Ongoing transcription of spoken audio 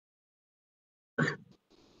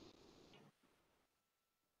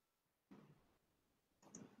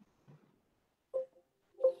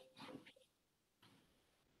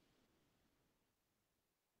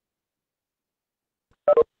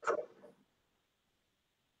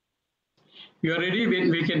You are ready?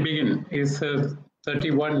 We can begin. It's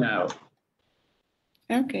 31 now.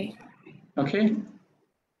 Okay. Okay.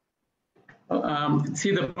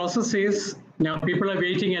 See, the process is now people are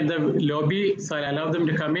waiting at the lobby, so I allow them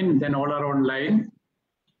to come in. Then all are online,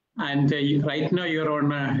 and right now you're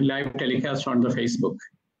on a live telecast on the Facebook.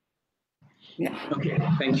 Yeah. Okay.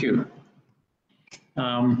 Thank you.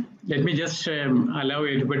 Let me just allow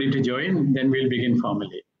everybody to join. Then we'll begin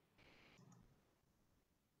formally.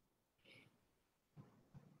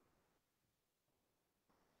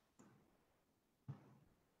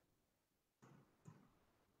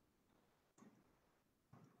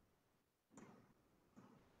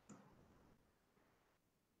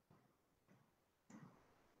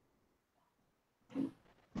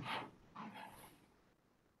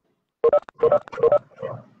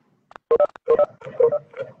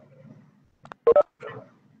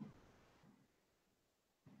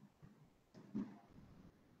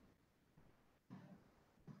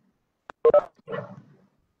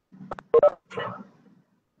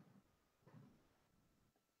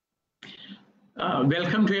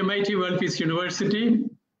 Welcome to MIT World Peace University,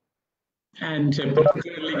 and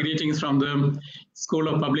particularly greetings from the School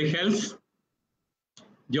of Public Health.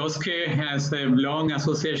 Joske has a long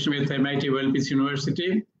association with MIT World Peace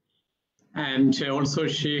University, and also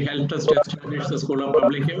she helped us to establish the School of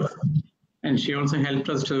Public Health, and she also helped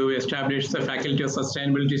us to establish the Faculty of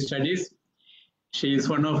Sustainability Studies. She is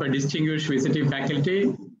one of a distinguished visiting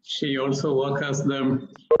faculty. She also works as the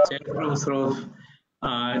chairperson of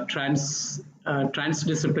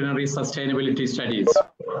transdisciplinary sustainability studies.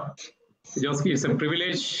 Joske, it's a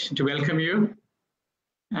privilege to welcome you,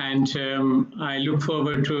 and I look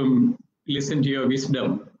forward to listen to your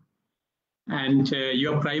wisdom. And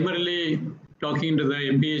you're primarily talking to the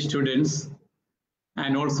MBA students,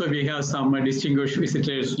 and also we have some distinguished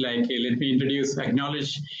visitors, like let me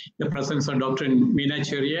acknowledge the presence of Dr. Meena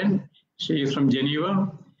Cherian. She is from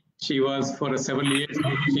Geneva. She was for several years,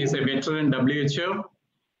 she is a veteran WHO.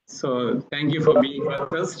 So thank you for being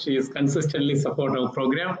with us. She is consistently support our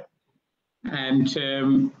program. And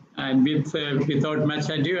without much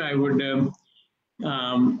ado, I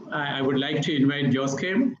would like to invite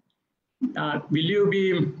Joske. Will you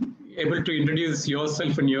be able to introduce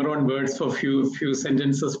yourself in your own words for few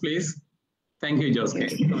sentences, please? Thank you,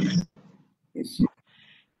 Joske. Yes.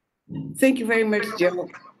 Thank you very much, Joe.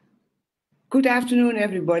 Good afternoon,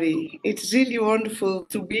 everybody. It's really wonderful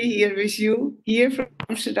to be here with you, here from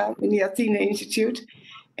Amsterdam in the Athena Institute,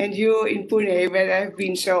 and you in Pune, where I've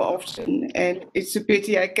been so often. And it's a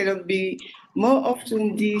pity I cannot be more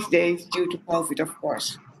often these days due to COVID, of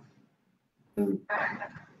course.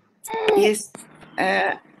 Yes,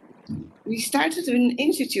 we started an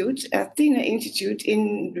institute, Athena Institute,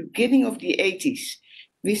 in the beginning of the 80s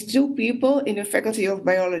with 2 people in the Faculty of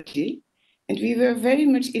Biology. And we were very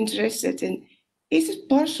much interested in, is it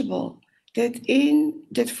possible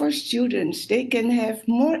that for students, they can have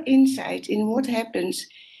more insight in what happens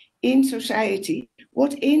in society,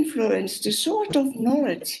 what influence the sort of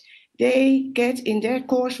knowledge they get in their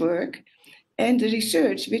coursework and the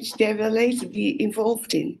research which they will later be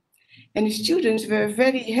involved in. And the students were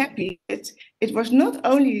very happy that it was not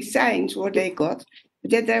only science what they got,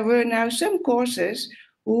 but that there were now some courses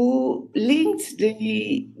who linked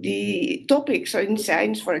the topics in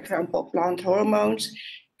science, for example, plant hormones,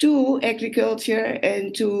 to agriculture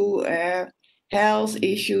and to health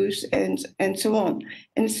issues and so on.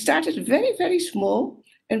 And it started very, very small,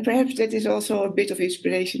 and perhaps that is also a bit of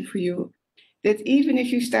inspiration for you, that even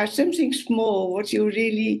if you start something small, what you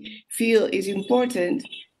really feel is important,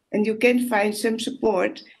 and you can find some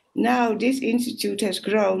support, now this institute has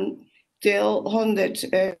grown till 100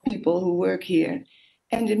 people who work here.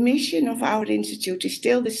 And the mission of our institute is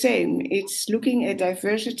still the same. It's looking at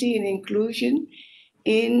diversity and inclusion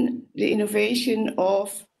in the innovation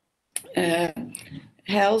of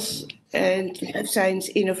health and science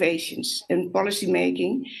innovations and policy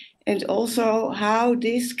making, and also how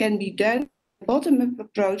this can be done, bottom-up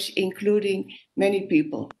approach, including many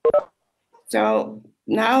people. So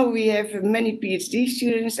now we have many PhD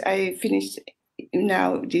students. I finished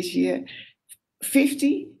now this year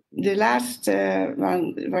 50. The last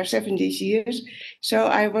one were 70 years. So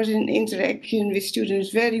I was in interaction with students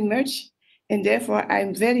very much. And therefore,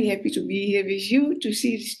 I'm very happy to be here with you, to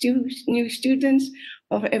see the new students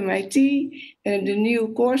of MIT and the new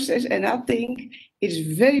courses. And I think it's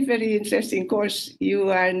very, very interesting course you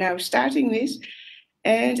are now starting with.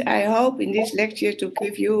 And I hope in this lecture to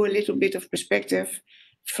give you a little bit of perspective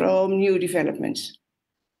from new developments.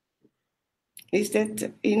 Is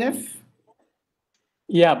that enough?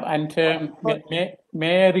 Yeah, and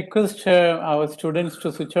may I request our students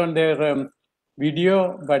to switch on their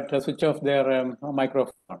video, but switch off their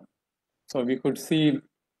microphone, so we could see,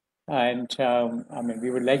 and I mean, we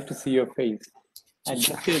would like to see your face. And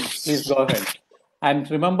please go ahead. And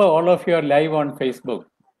remember, all of you are live on Facebook.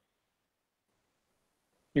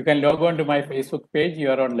 You can log on to my Facebook page.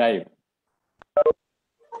 You are on live.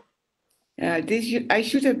 I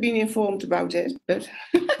should have been informed about it, but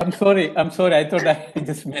I'm sorry. I thought I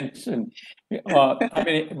just mentioned. I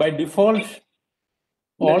mean, by default,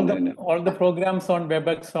 all the programs on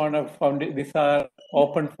WebEx these are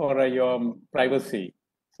open for your privacy.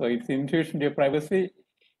 So it's intuition to your privacy,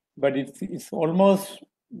 but it's almost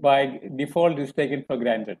by default is taken for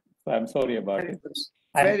granted. So I'm sorry about it.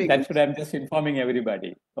 And that's what I'm just informing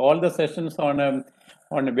everybody. All the sessions on a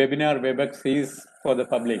webinar WebEx is for the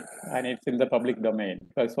public, and it's in the public domain.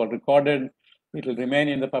 So it's all recorded. It will remain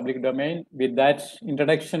in the public domain. With that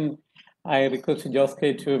introduction, I request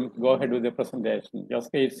Joske to go ahead with the presentation.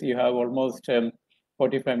 Joske, you have almost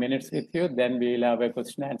 45 minutes with you. Then we'll have a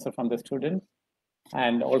question and answer from the students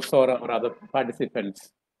and also our other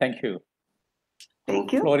participants. Thank you.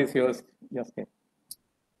 Thank you. The floor is yours, Joske.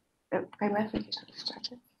 I'm ready to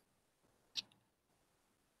start.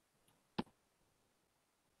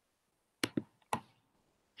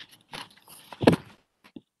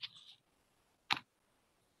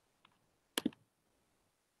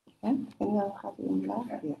 En dan gaat hij omlaag.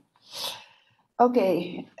 Ja.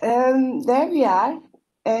 Okay, there we are,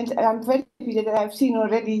 and I'm very happy that I've seen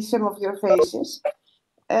already some of your faces.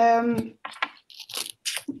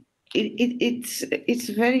 It's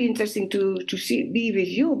very interesting to be with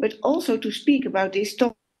you, but also to speak about this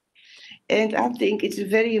topic. And I think it's a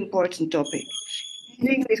very important topic,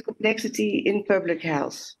 dealing with complexity in public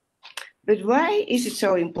health. But why is it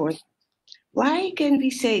so important? Why can we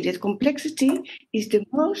say that complexity is the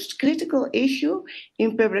most critical issue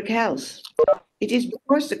in public health? It is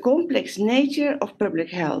because the complex nature of public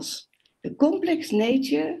health. The complex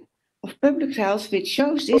nature of public health, which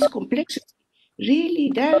shows this complexity, really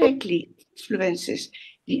directly influences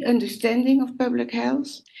the understanding of public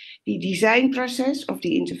health, the design process of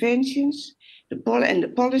the interventions, the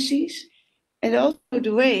policies, and also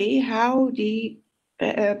the way how the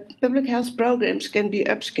public health programs can be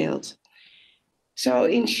upscaled. So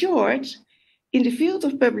in short, in the field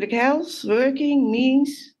of public health, working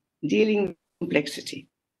means dealing with complexity.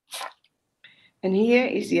 And here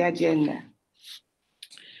is the agenda.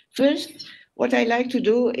 First, what I like to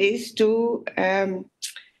do is to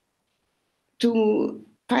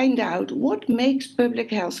find out what makes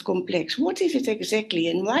public health complex. What is it exactly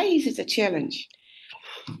and why is it a challenge?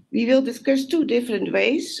 We will discuss two different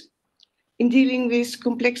ways in dealing with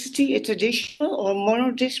complexity, a traditional or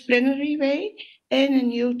monodisciplinary way and a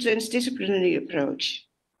new transdisciplinary approach.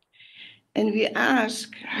 And we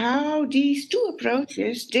ask how these two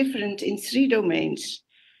approaches different in three domains.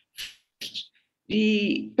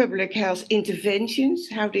 The public health interventions,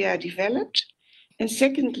 how they are developed. And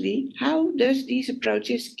secondly, how does these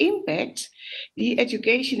approaches impact the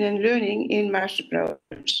education and learning in master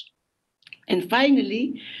programs? And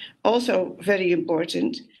finally, also very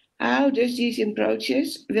important, how does these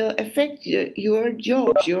approaches will affect your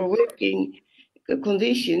jobs, your working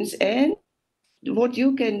conditions, and what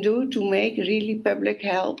you can do to make really public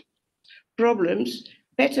health problems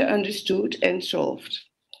better understood and solved.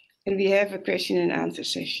 And we have a question and answer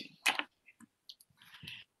session.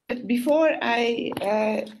 But before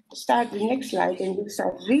I start the next slide and you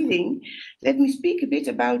start reading, let me speak a bit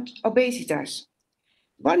about obesitas.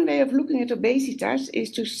 One way of looking at obesitas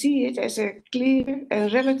is to see it as a clear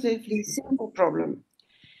and relatively simple problem,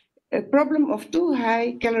 a problem of too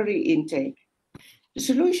high calorie intake. The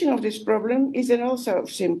solution of this problem is then also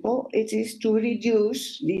simple. It is to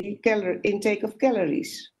reduce the intake of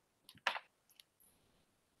calories.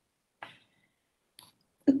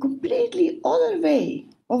 A completely other way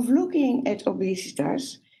of looking at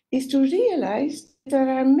obesitas is to realize that there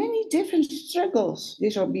are many different struggles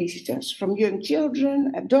with obesitas, from young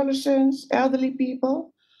children, adolescents, elderly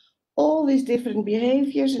people, all with different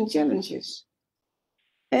behaviors and challenges.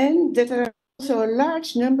 And that there are also a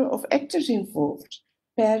large number of actors involved.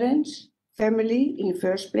 Parents, family in the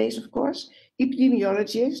first place, of course,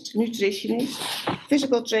 epidemiologists, nutritionists,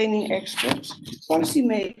 physical training experts,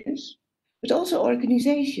 policymakers, but also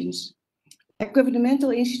organizations like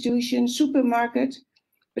governmental institutions, supermarkets,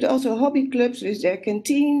 but also hobby clubs with their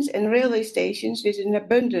canteens and railway stations with an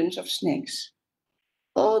abundance of snacks.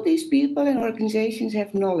 All these people and organizations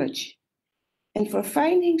have knowledge. And for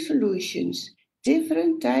finding solutions,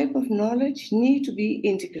 different types of knowledge need to be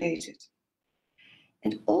integrated.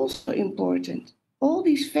 And also important, all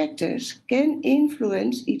these factors can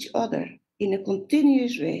influence each other in a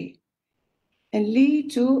continuous way and lead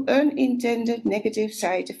to unintended negative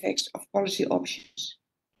side effects of policy options.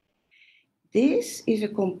 This is a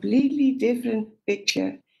completely different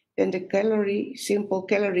picture than the simple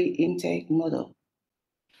calorie intake model.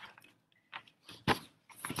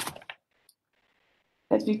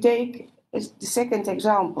 Let me take the second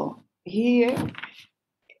example. Here,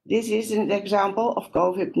 this is an example of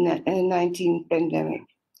COVID-19 pandemic.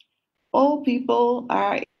 All people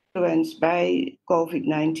are influenced by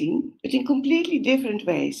COVID-19, but in completely different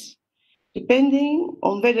ways, depending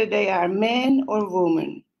on whether they are man or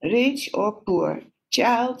woman, rich or poor,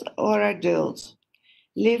 child or adult,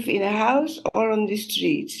 live in a house or on the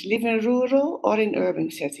streets, live in rural or in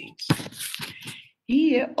urban settings.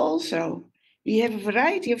 Here also, we have a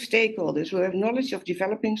variety of stakeholders who have knowledge of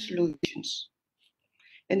developing solutions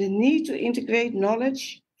and the need to integrate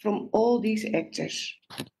knowledge from all these actors.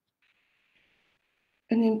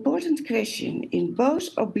 An important question in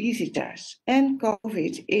both obesitas and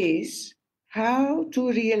COVID is how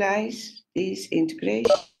to realize this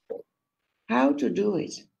integration, how to do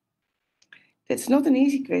it. That's not an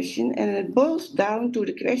easy question, and it boils down to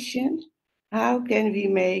the question, how can we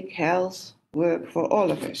make health work for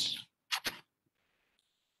all of us?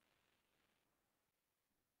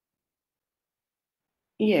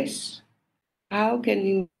 Yes, how can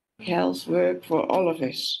we make health work for all of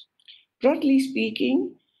us? Broadly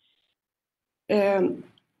speaking,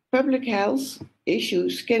 public health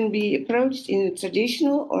issues can be approached in a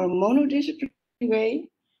traditional or monodisciplinary way.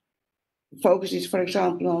 Focus is, for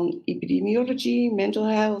example, on epidemiology, mental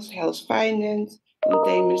health, health finance,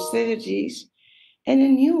 containment strategies, and a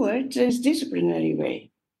newer transdisciplinary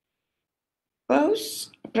way.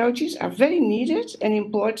 Both approaches are very needed and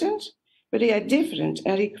important, but they are different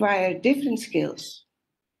and require different skills.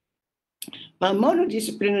 While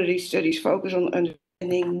monodisciplinary studies focus on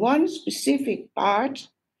understanding one specific part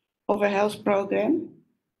of a health program,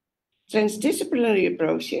 transdisciplinary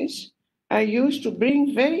approaches are used to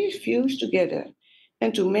bring various views together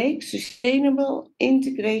and to make sustainable,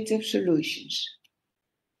 integrative solutions.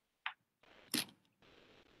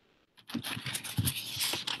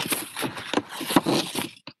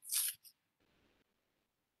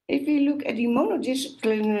 If we look at the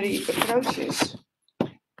monodisciplinary approaches,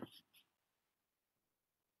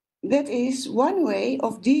 that is one way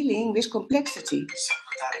of dealing with complexity.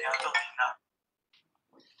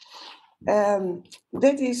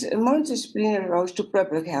 That is a monodisciplinary approach to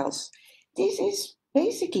public health. This is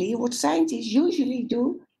basically what scientists usually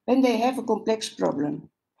do when they have a complex problem.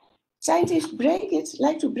 Scientists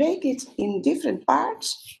like to break it in different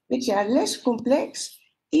parts, which are less complex,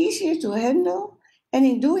 easier to handle, and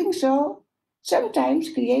in doing so,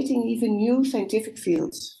 sometimes creating even new scientific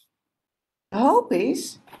fields. The hope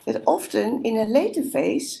is that often in a later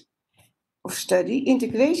phase of study,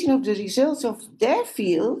 integration of the results of their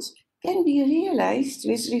fields can be realized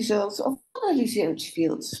with results of other research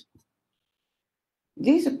fields.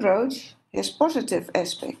 This approach has positive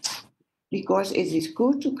aspects because it is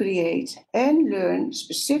good to create and learn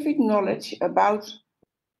specific knowledge about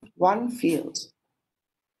one field.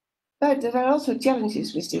 But there are also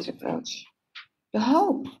challenges with this approach. The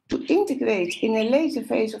hope to integrate in a later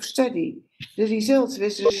phase of study the results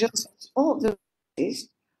with the results of all the scientists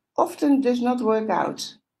often does not work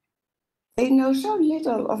out. They know so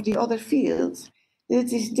little of the other fields that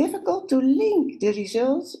it is difficult to link the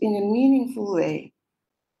results in a meaningful way.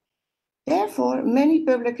 Therefore, many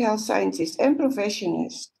public health scientists and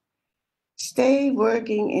professionals stay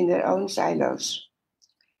working in their own silos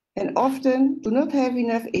and often do not have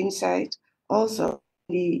enough insight also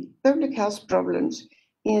in the public health problems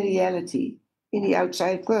in reality in the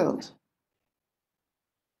outside world.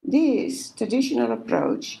 This traditional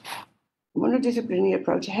approach, monodisciplinary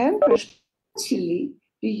approach, hampers potentially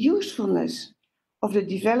the usefulness of the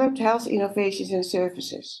developed health innovations and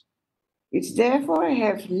services, which therefore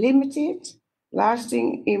have limited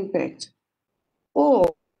lasting impact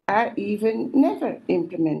or are even never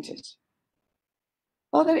implemented.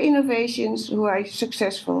 Other innovations who are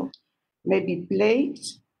successful may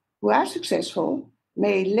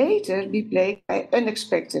later be plagued by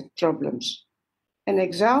unexpected problems. An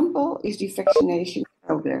example is the vaccination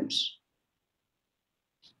programs.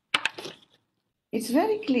 It's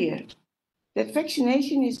very clear that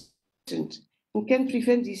vaccination is important and can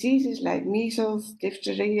prevent diseases like measles,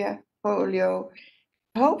 diphtheria, polio,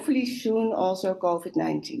 hopefully soon also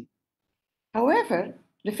COVID-19. However,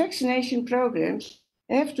 the vaccination programs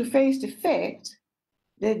have to face the fact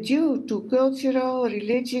that due to cultural,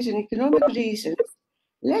 religious, and economic reasons,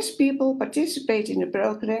 less people participate in the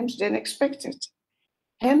programs than expected,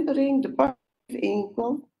 hampering the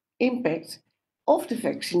positive impact of the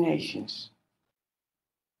vaccinations.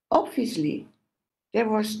 Obviously, there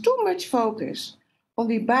was too much focus on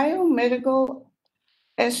the biomedical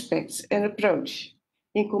aspects and approach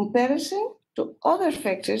in comparison to other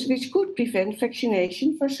factors which could prevent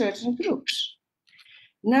vaccination for certain groups.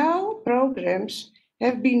 Now, programs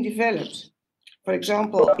have been developed, for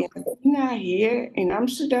example, in China, here in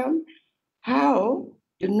Amsterdam, how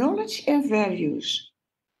the knowledge and values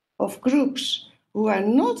of groups who are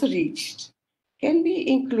not reached can be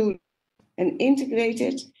included and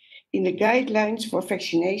integrated in the guidelines for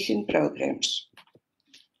vaccination programs.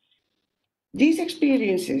 These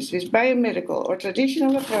experiences with biomedical or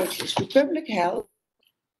traditional approaches to public health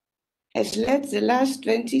has led the last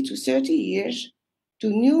 20 to 30 years to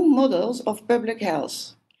new models of public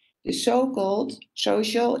health, the so-called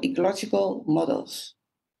social ecological models.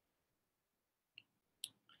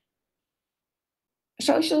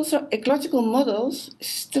 Social ecological models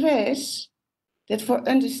stress that for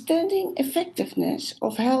understanding effectiveness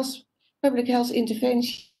of public health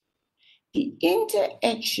intervention, the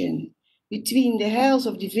interaction between the health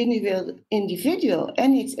of the individual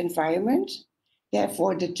and its environment,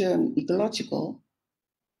 therefore the term ecological,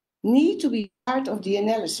 need to be part of the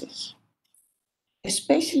analysis.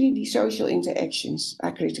 Especially the social interactions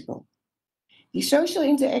are critical. The social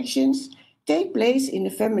interactions take place in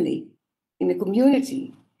the family, in the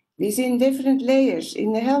community, within different layers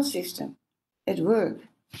in the health system, at work.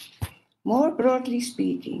 More broadly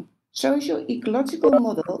speaking, social ecological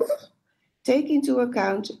models take into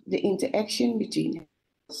account the interaction between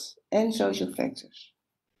health and social factors.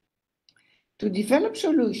 To develop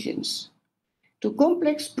solutions to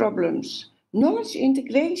complex problems, knowledge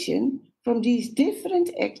integration from these different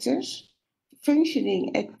actors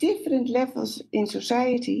functioning at different levels in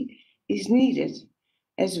society is needed,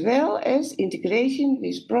 as well as integration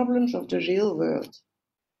with problems of the real world.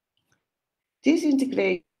 This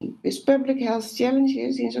integration with public health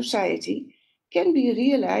challenges in society can be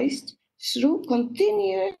realized through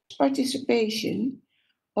continuous participation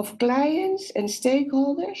of clients and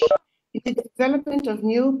stakeholders in the development of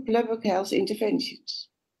new public health interventions.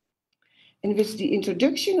 And with the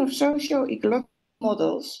introduction of socio-ecological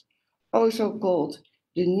models, also called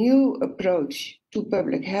the new approach to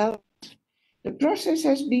public health, the process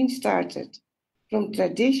has been started from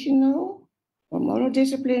traditional or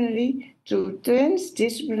monodisciplinary to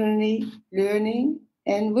transdisciplinary learning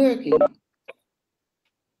and working.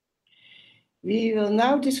 We will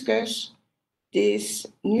now discuss this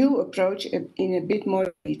new approach in a bit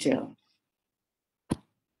more detail.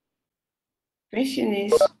 Question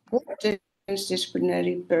is, what does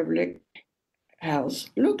transdisciplinary public health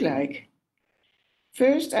look like?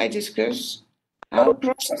 First, I discuss how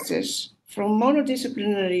processes from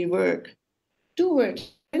monodisciplinary work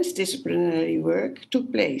towards transdisciplinary work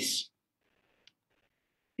took place.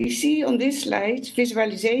 We see on this slide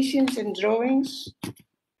visualizations and drawings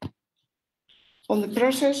on the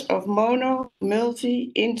process of mono,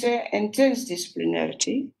 multi, inter, and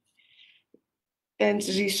transdisciplinarity and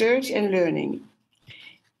research and learning.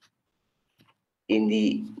 In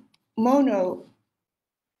the mono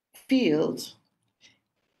field,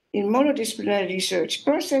 in monodisciplinary research,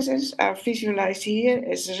 processes are visualized here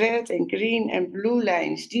as red and green and blue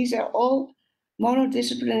lines. These are all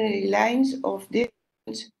monodisciplinary lines of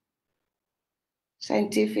different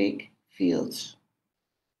scientific fields.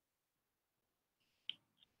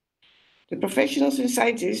 The professionals and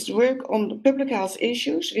scientists work on the public health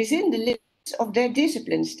issues within the limits of their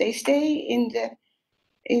disciplines. They stay in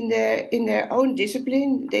their own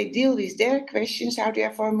discipline. They deal with their questions, how they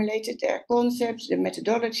are formulated, their concepts, the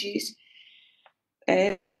methodologies,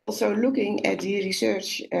 and also looking at the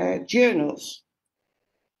research journals.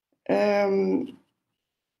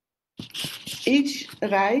 Each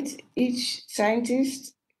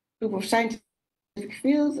scientist, group of scientific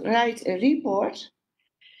field, write a report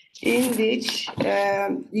in which,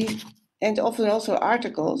 and often also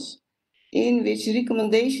articles, in which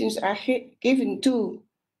recommendations are given to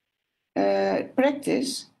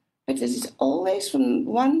practice, but it is always from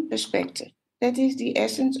one perspective. That is the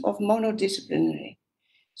essence of monodisciplinary.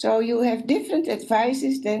 So you have different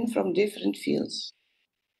advices then from different fields.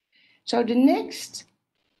 So the next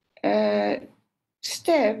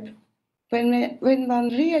step when one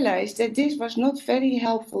realized that this was not very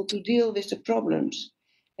helpful to deal with the problems,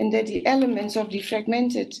 and that the elements of the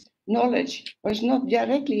fragmented knowledge was not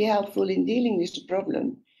directly helpful in dealing with the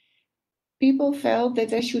problem, people felt that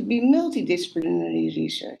there should be multidisciplinary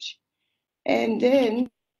research. And then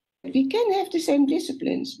we can have the same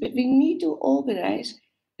disciplines, but we need to organize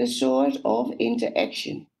a sort of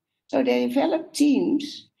interaction. So they developed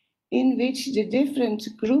teams in which the different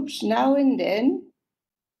groups now and then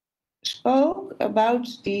spoke about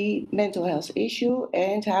the mental health issue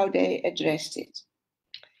and how they addressed it.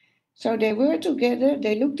 So they were together,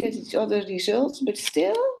 they looked at each other's results, but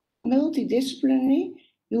still multidisciplinary.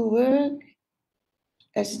 You work,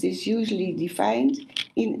 as it is usually defined,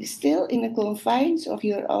 still in the confines of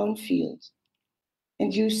your own field.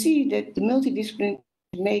 And you see that the multidisciplinary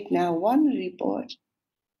make now one report,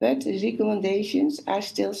 but the recommendations are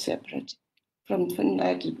still separate from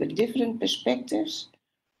the different perspectives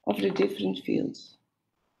of the different fields.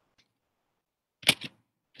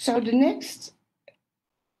 So the next,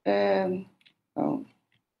 the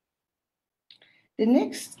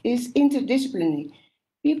next is interdisciplinary.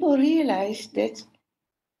 People realize that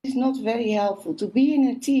it's not very helpful to be in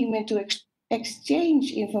a team and to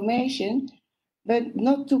exchange information, but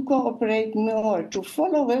not to cooperate more, to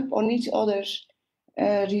follow up on each other's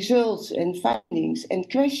results and findings and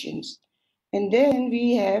questions. And then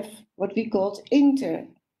we have what we call interdisciplinary.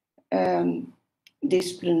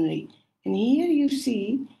 And here you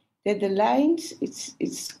see that the lines,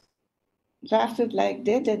 it's drafted like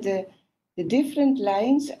that the different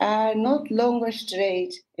lines are not longer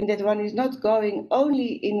straight, and that one is not going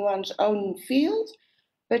only in one's own field,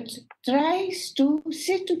 but tries to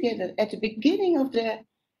sit together at the beginning of the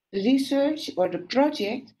research or the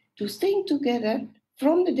project to think together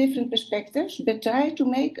from the different perspectives, but try to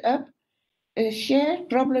make up a shared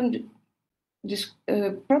problem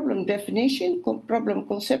definition, problem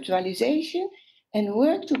conceptualization, and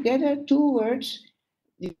work together towards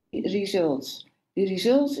the results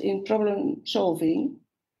in problem solving.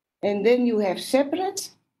 And then you have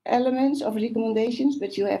separate elements of recommendations,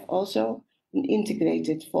 but you have also an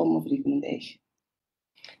integrated form of recommendation.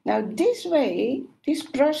 Now, this way, this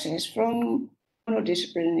process from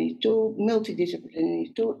monodisciplinary to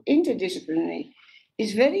multidisciplinary to interdisciplinary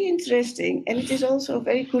is very interesting, and it is also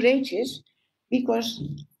very courageous, because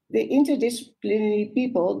the interdisciplinary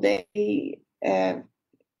people, they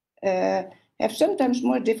have sometimes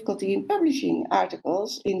more difficulty in publishing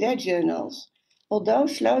articles in their journals, although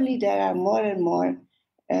slowly there are more and more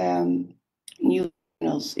new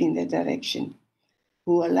journals in that direction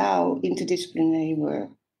who allow interdisciplinary work.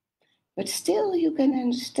 But still you can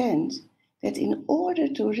understand that in order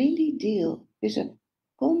to really deal with a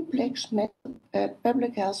complex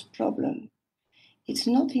public health problem, it's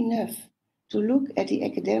not enough to look at the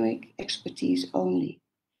academic expertise only.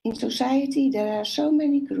 In society, there are so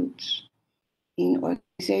many groups, in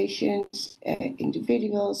organizations,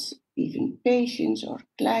 individuals, even patients or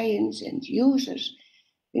clients and users.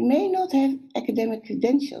 They may not have academic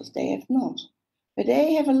credentials, they have not, but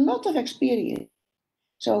they have a lot of experience.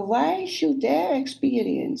 So why should their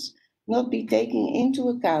experience not be taken into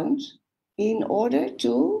account in order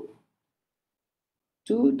to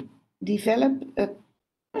develop a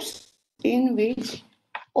process in which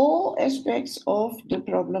all aspects of the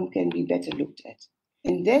problem can be better looked at?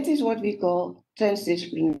 And that is what we call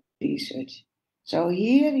transdisciplinary research. So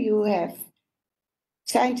here you have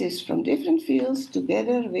scientists from different fields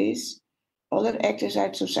together with other actors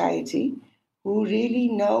out society who really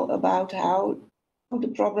know about how the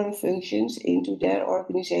problem functions into their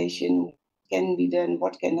organization, what can be done,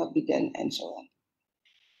 what cannot be done, and so on.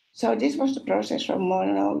 So this was the process from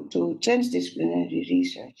mono to transdisciplinary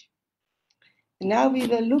research. And now we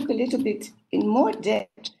will look a little bit in more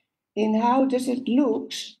depth in how does it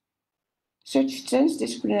looks, such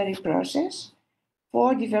transdisciplinary process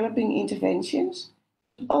for developing interventions,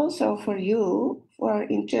 also for you, for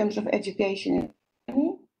in terms of education and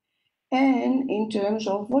learning, and in terms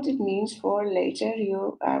of what it means for later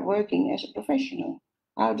you are working as a professional.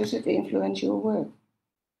 How does it influence your work?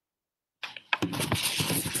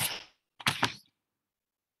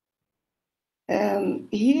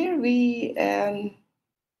 Here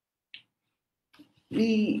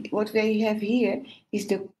what we have here is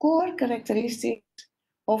the core characteristics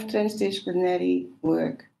of transdisciplinary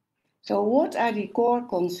work. So what are the core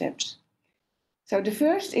concepts? So the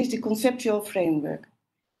first is the conceptual framework.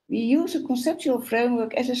 We use a conceptual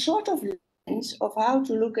framework as a sort of lens of how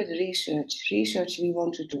to look at research we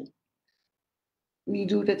want to do. We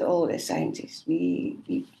do that all as scientists.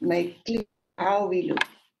 We make clear how we look.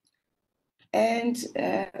 And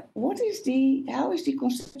how is the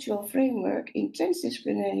conceptual framework in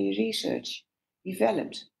transdisciplinary research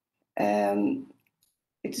developed? It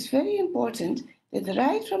is very important that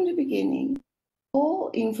right from the beginning, all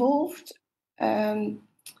involved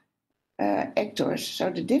actors, so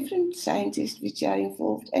the different scientists which are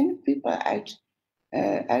involved and people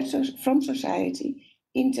from society,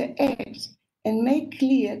 interact and make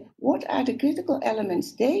clear what are the critical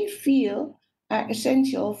elements they feel are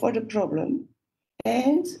essential for the problem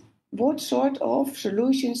and what sort of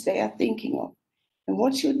solutions they are thinking of, and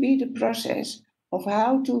what should be the process of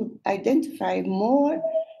how to identify more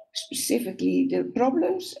specifically the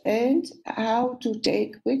problems and how to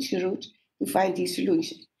take which route to find these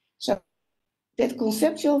solutions. So that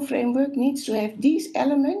conceptual framework needs to have these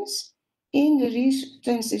elements in the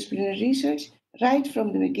transdisciplinary research right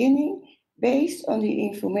from the beginning, based on the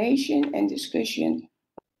information and discussion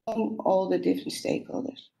among all the different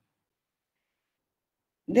stakeholders.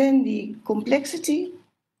 Then the complexity.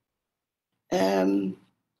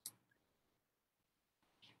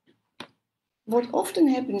 What often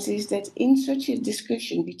happens is that in such a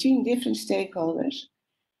discussion between different stakeholders,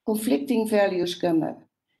 conflicting values come up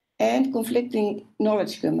and conflicting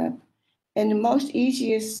knowledge come up. And the most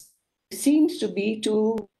easiest seems to be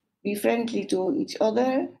friendly to each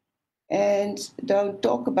other and don't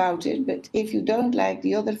talk about it. But if you don't like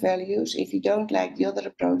the other values, if you don't like the other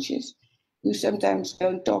approaches, you sometimes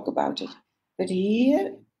don't talk about it. But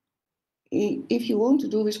here, if you want to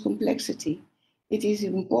do with complexity, it is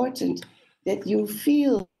important that you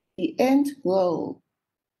feel the end goal,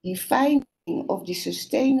 the finding of the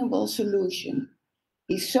sustainable solution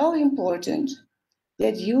is so important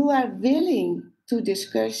that you are willing to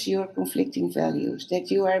discuss your conflicting values, that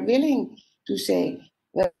you are willing to say,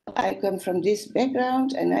 well, I come from this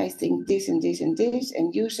background and I think this and this and this,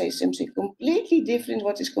 and you say something completely different,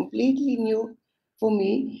 what is completely new for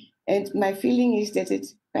me. And my feeling is that it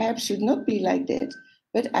perhaps should not be like that,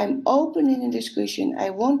 but I'm open in a discussion. I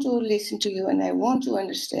want to listen to you and I want to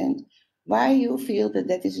understand why you feel that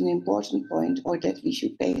that is an important point or that we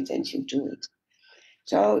should pay attention to it.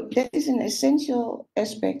 So that is an essential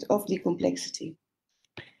aspect of the complexity.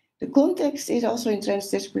 The context is also in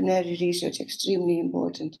transdisciplinary research extremely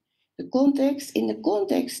important. In the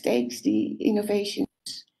context takes the innovations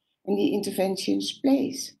and the interventions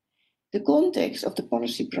place. The context of the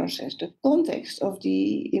policy process, the context of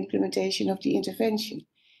the implementation of the intervention.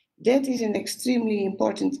 That is an extremely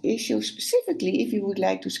important issue, specifically if you would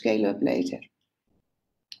like to scale up later.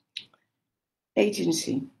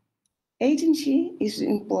 Agency. Agency is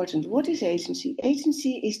important. What is agency?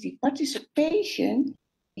 Agency is the participation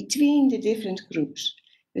between the different groups.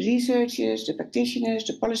 The researchers, the practitioners,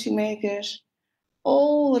 the policymakers,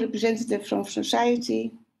 all representatives from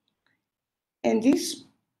society. And this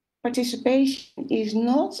participation is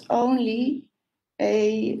not only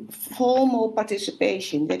a formal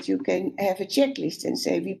participation that you can have a checklist and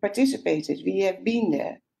say, we participated, we have been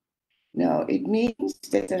there. No, it means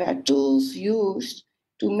that there are tools used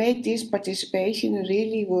to make this participation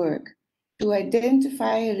really work, to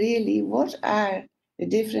identify really what are the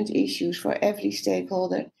different issues for every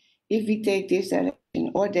stakeholder if we take this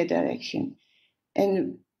direction or that direction.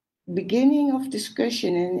 And beginning of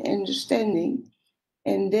discussion and understanding,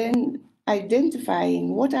 and then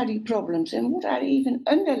identifying what are the problems and what are even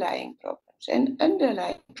underlying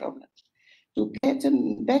problems. To get a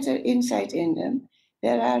better insight in them,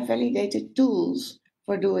 there are validated tools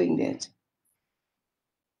for doing that.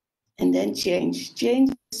 And then change.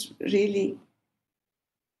 Change is really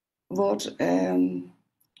what I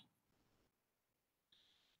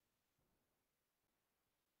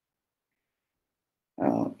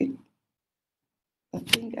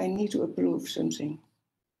think I need to approve something.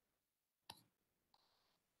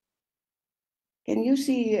 Can you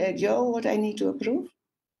see, Joe, what I need to approve?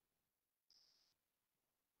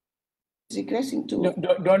 Requesting to. No,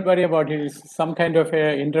 don't worry about it. It's some kind of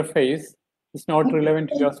a interface. It's not relevant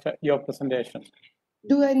to your presentation.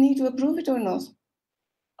 Do I need to approve it or not?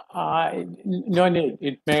 No need.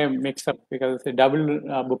 It may mix up because a double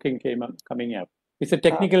booking coming up. It's a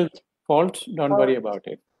technical fault. Don't worry about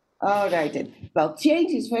it. All right then. Well,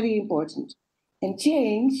 change is very important. And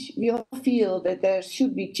change, we all feel that there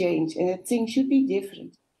should be change and that things should be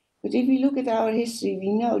different. But if we look at our history,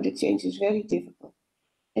 we know that change is very difficult.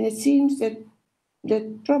 And it seems that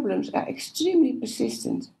problems are extremely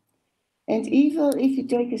persistent. And even if you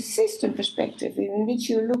take a system perspective in which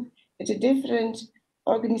you look at the different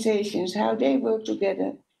organizations, how they work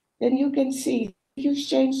together, then you can see if you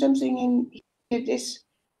change something in this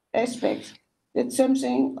aspect, that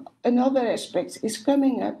another aspect is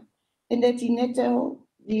coming up, and that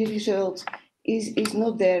the result is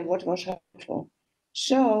not there what was hoped for.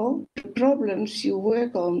 So the problems you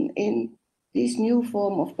work on in this new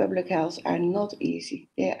form of public health are not easy.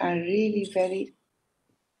 They are really very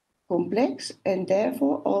complex and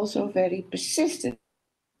therefore also very persistent.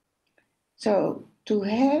 So to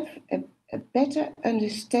have a better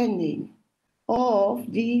understanding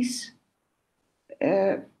of these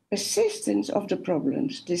persistence of the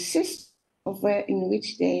problems, the system of where in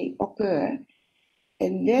which they occur,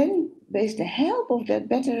 and then with the help of that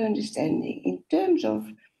better understanding in terms of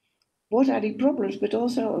what are the problems, but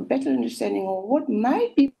also a better understanding of what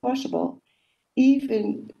might be possible,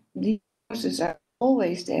 even the causes are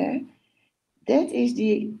always there. That is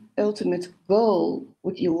the ultimate goal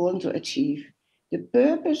which you want to achieve. The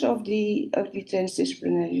purpose of the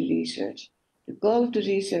transdisciplinary research, the goal of the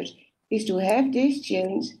research is to have this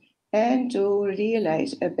change and to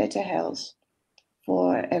realize a better health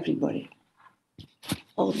for everybody.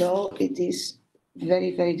 Although it is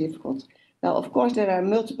very, very difficult. Now, of course, there are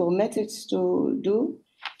multiple methods to do.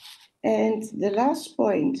 And the last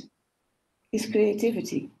point is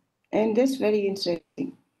creativity. And that's very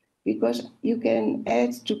interesting because you can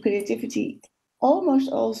add to creativity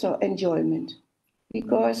almost also enjoyment.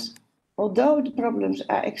 Because although the problems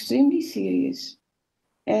are extremely serious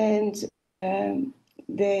and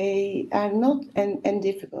they are not and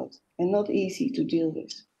difficult and not easy to deal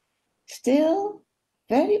with, still,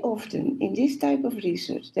 very often in this type of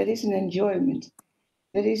research, there is an enjoyment.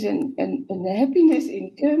 There is a happiness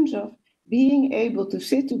in terms of being able to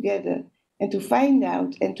sit together and to find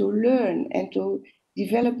out and to learn and to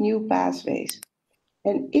develop new pathways.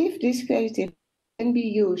 And if this creativity can be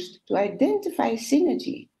used to identify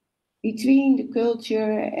synergy between the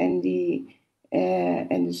culture and the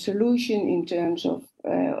solution in terms of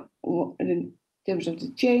the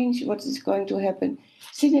change, what is going to happen,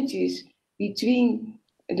 synergies between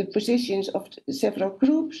the positions of the several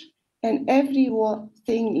groups, and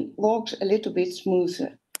everything walks a little bit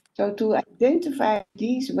smoother. So to identify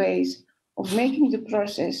these ways of making the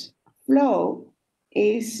process flow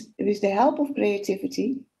is with the help of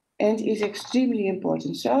creativity and is extremely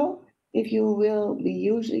important. So if you will be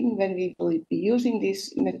using, when we will be using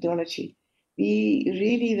this methodology, we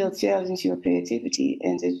really will challenge your creativity,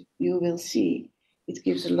 and as you will see, it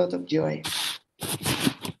gives a lot of joy.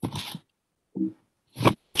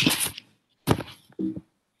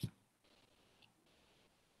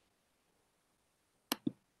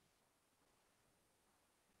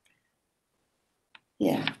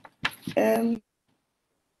 Yeah.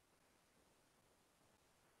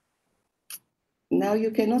 Now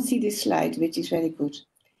you cannot see this slide, which is very good.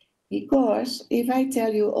 Because if I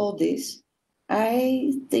tell you all this,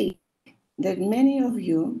 I think that many of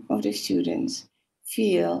you, of the students,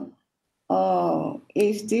 feel, oh,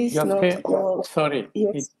 is this Joske, not all? sorry,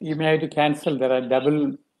 Yes. you may have to cancel. There are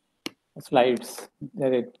double slides.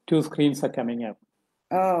 There are two screens are coming up.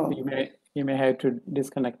 Oh. You may have to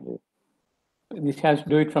disconnect it. You have to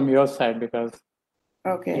do it from your side because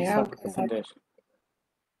okay, it's how not presentation.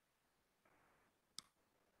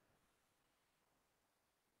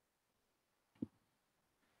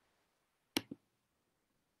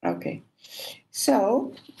 Okay,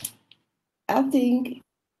 so I think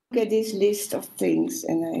look at this list of things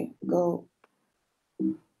and I go,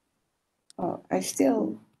 oh, I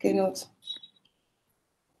still cannot,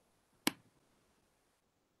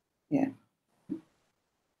 yeah,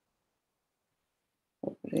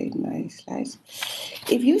 operate my slides.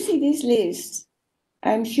 If you see this list,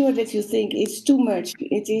 I'm sure that you think it's too much.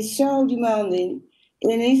 It is so demanding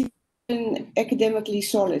and is it academically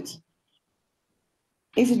solid?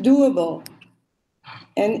 Is it doable?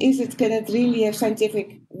 And can it really have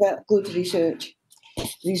scientific, good research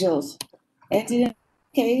results? And in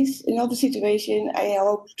case, another situation, I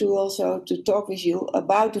hope to also to talk with you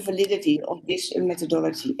about the validity of this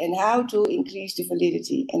methodology and how to increase the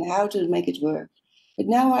validity and how to make it work. But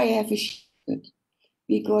now I have a shortcut,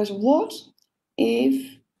 because what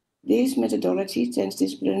if this methodology,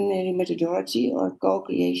 transdisciplinary methodology or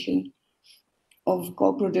co-creation of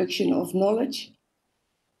co-production of knowledge,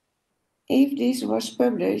 if this was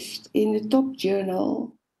published in the top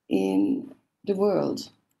journal in the world,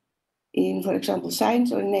 in, for example,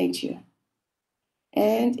 Science or Nature,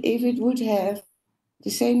 and if it would have the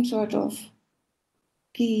same sort of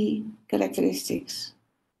key characteristics,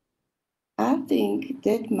 I think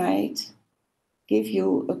that might give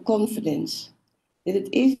you a confidence that it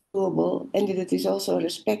is doable and that it is also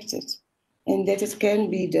respected and that it can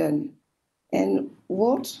be done. And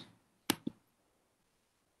what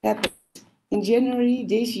happened in January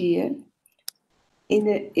this year, in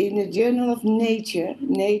the Journal of Nature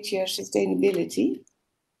Sustainability,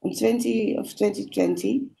 on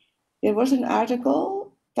 2020, there was an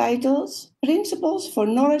article titled Principles for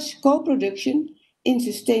Knowledge Co-Production in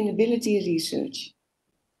Sustainability Research.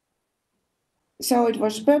 So it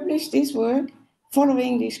was published, this work,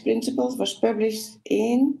 following these principles, was published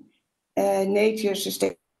in Nature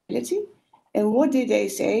Sustainability. And what did they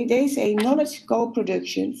say? They say knowledge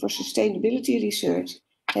co-production for sustainability research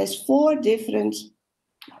has 4 different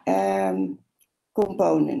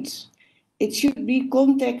components. It should be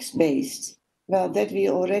context-based. Well, that we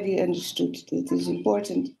already understood. It is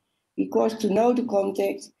important because to know the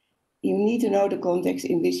context, you need to know the context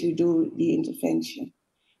in which you do the intervention.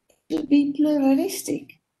 It should be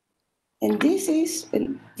pluralistic. And this is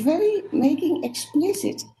very making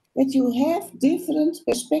explicit that you have different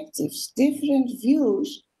perspectives, different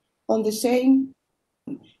views on the same.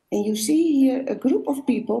 And you see here a group of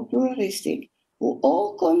people, pluralistic, who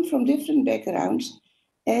all come from different backgrounds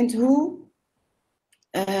and who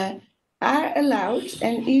are allowed,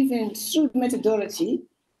 and even through methodology,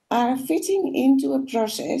 are fitting into a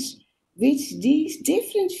process which these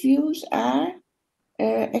different views are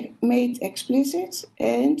made explicit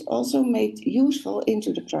and also made useful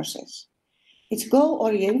into the process. It's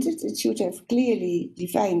goal-oriented. It should have clearly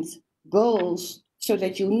defined goals so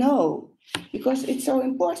that you know, because it's so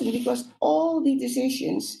important, because all the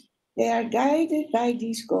decisions, they are guided by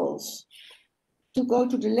these goals. To go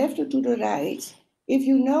to the left or to the right, if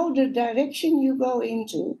you know the direction you go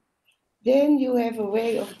into, then you have a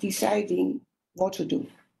way of deciding what to do.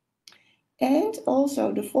 And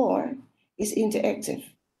also the 4 is interactive.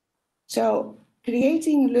 So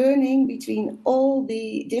creating learning between all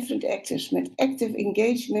the different actors with active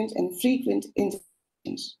engagement and frequent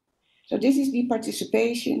interactions. So this is the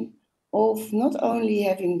participation of not only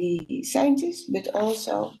having the scientists, but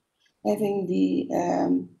also having the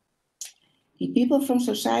people from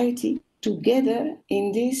society together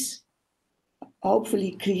in this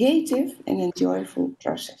hopefully creative and enjoyable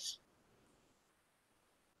process.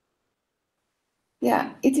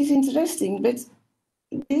 Yeah, it is interesting, but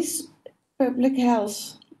this public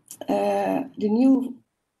health, the new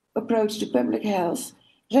approach to public health,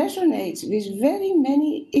 resonates with very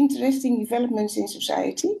many interesting developments in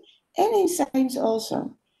society and in science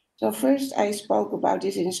also. So first I spoke about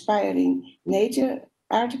this inspiring Nature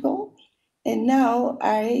article, and now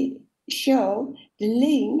I show the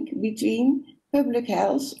link between public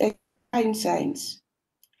health and design science.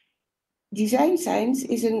 Design science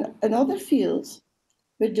is another field,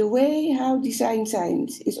 but the way how design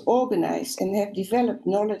science is organized and have developed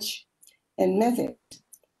knowledge and method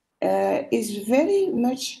is very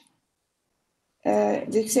much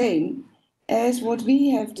the same as what we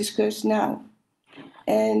have discussed now.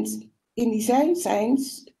 And in design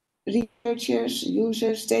science, researchers,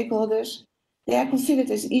 users, stakeholders, they are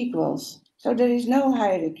considered as equals. So there is no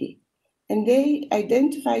hierarchy. And they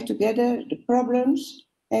identify together the problems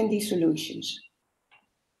and the solutions.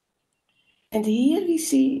 And here we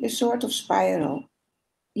see a sort of spiral.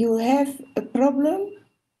 You have a problem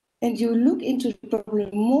and you look into the problem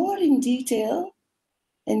more in detail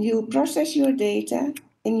and you process your data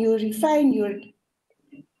and you refine your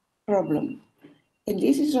problem. And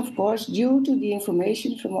this is, of course, due to the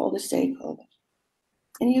information from all the stakeholders.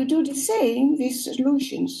 And you do the same with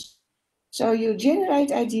solutions. So you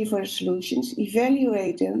generate ideas for solutions,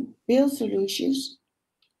 evaluate them, build solutions,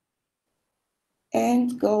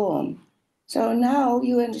 and go on. So now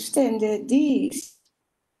you understand that these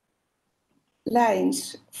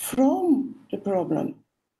lines from the problem,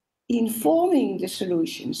 informing the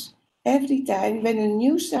solutions. Every time when a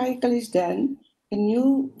new cycle is done, a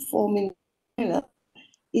new forming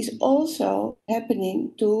is also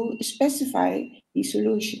happening to specify the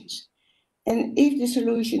solutions. And if the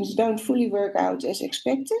solutions don't fully work out as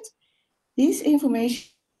expected, this information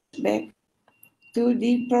goes back to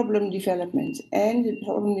the problem development. And the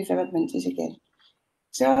problem development is again.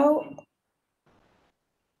 So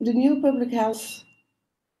the new public health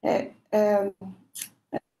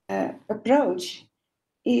approach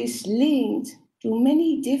is linked to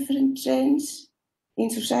many different trends in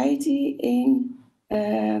society and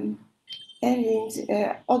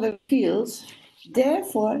in other fields.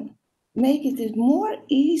 Therefore, make it more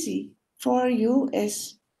easy for you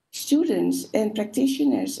as students and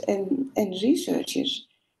practitioners and researchers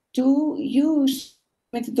to use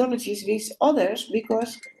methodologies with others,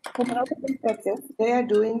 because from another perspective, they are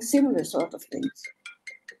doing similar sort of things.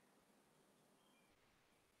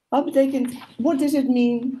 What does it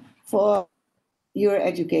mean for your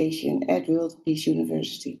education at World Peace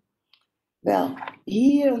University? Well,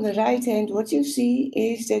 here on the right hand, what you see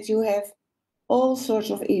is that you have all sorts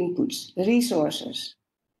of inputs, resources,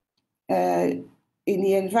 in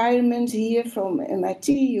the environment here from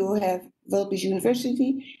MIT, you have Wilpes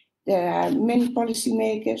University. There are many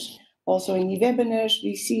policymakers. Also in the webinars,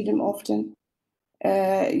 we see them often.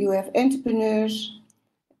 You have entrepreneurs.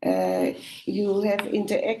 You have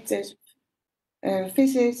interactive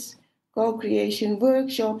visits, co-creation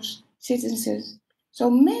workshops, citizens. So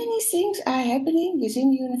many things are happening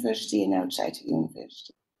within the university and outside the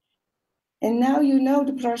university. And now you know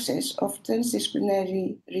the process of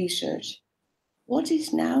transdisciplinary research. What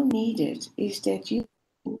is now needed is that you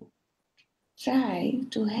try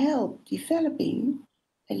to help developing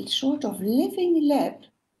a sort of living lab,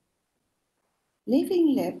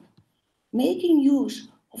 making use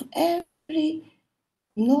of every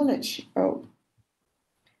knowledge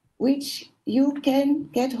which you can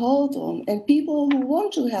get hold on, and people who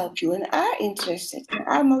want to help you and are interested and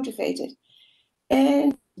are motivated,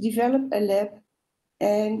 and develop a lab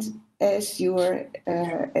and as your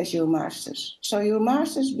masters. So your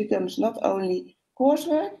masters becomes not only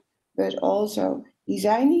coursework, but also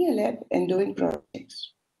designing a lab and doing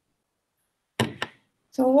projects.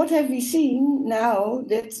 So what have we seen now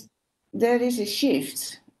that there is a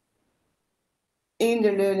shift in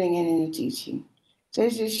the learning and in the teaching?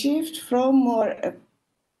 There's a shift from more a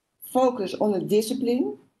focus on a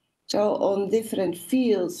discipline, so on different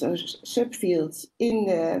fields or subfields in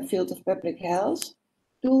the field of public health,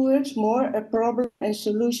 towards more a problem and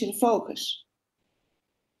solution focus.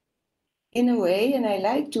 In a way, and I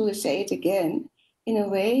like to say it again, in a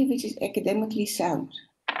way which is academically sound.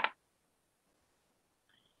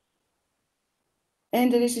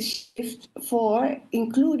 And there is a shift for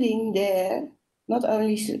including there not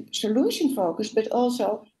only solution focus, but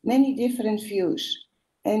also many different views,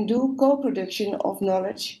 and do co-production of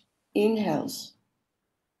knowledge in health.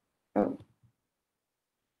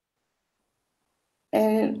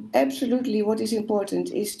 And absolutely what is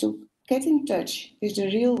important is to get in touch with the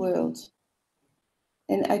real world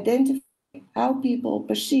and identify how people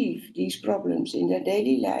perceive these problems in their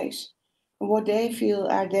daily lives and what they feel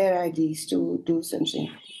are their ideas to do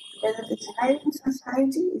something. Whether it's high in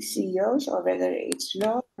society, CEOs, or whether it's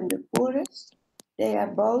low and the poorest, they are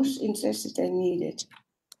both interested and needed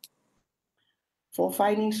for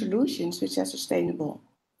finding solutions which are sustainable.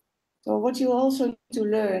 So what you also need to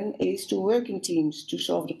learn is to work in teams to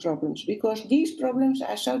solve the problems, because these problems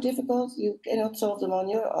are so difficult, you cannot solve them on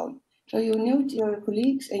your own. So you need your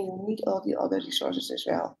colleagues and you need all the other resources as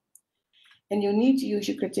well. And you need to use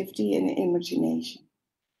your creativity and imagination.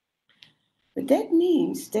 But that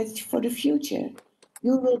means that for the future,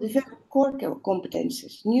 you will develop core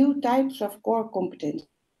competences, new types of core competences.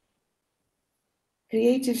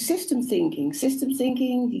 Creative system thinking,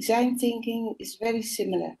 design thinking is very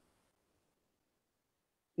similar.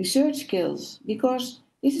 Research skills, because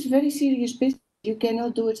this is very serious business. You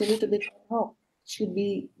cannot do it a little bit ad hoc. It should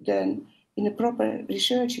be done in a proper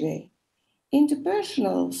research way.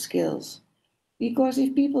 Interpersonal skills, because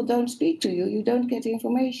if people don't speak to you, you don't get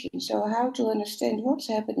information. So how to understand what's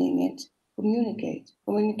happening and communicate.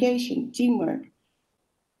 Communication, teamwork.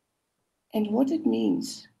 And what it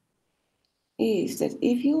means is that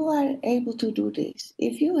if you are able to do this,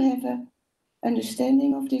 if you have an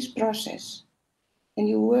understanding of this process, and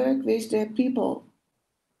you work with the people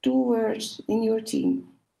towards in your team,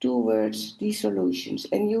 towards these solutions,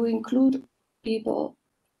 and you include people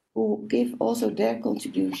who give also their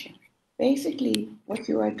contribution. Basically, what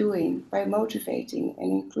you are doing by motivating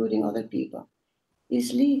and including other people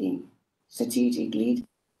is leading, strategic lead.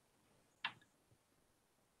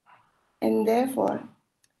 And therefore,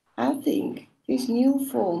 I think this new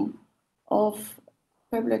form of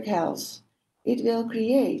public health, it will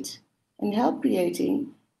create and help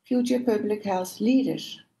creating future public health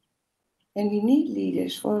leaders. And we need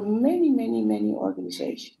leaders for many, many, many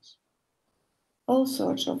organizations. All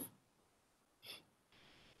sorts of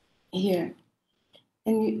here.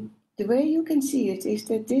 And the way you can see it is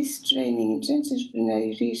that this training in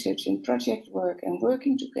transdisciplinary research and project work and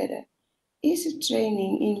working together is a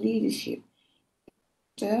training in leadership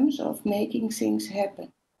in terms of making things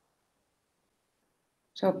happen.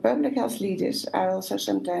 So public health leaders are also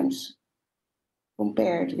sometimes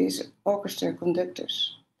compared with orchestra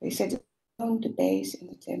conductors. They set the tone, the bass,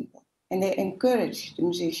 and the tempo, and they encourage the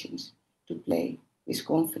musicians to play with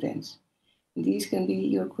confidence. And these can be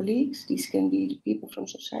your colleagues, these can be the people from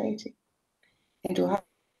society. And to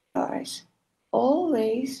harmonize,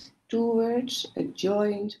 always towards a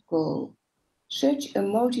joint goal. Such a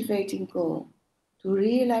motivating goal. To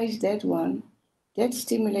realize that one, that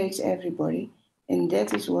stimulates everybody, and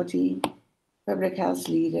that is what the public health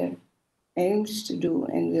leader aims to do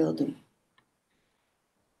and will do.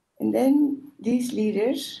 And then these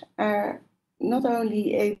leaders are not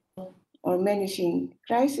only able or managing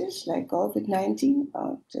crisis like COVID-19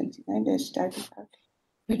 or 29 they started out,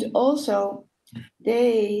 but also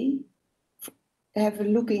they have a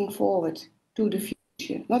looking forward to the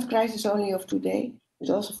future, not crisis only of today, but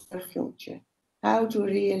also for the future. How to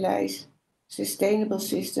realize sustainable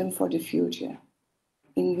system for the future,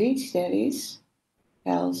 in which there is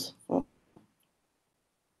health for.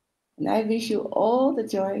 And I wish you all the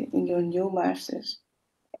joy in your new masters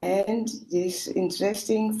and this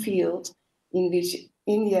interesting field in which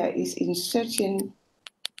India is in such a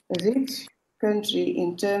rich country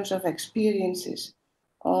in terms of experiences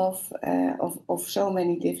of so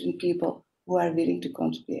many different people who are willing to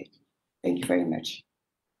contribute. Thank you very much.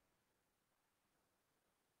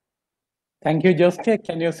 Thank you, Joske.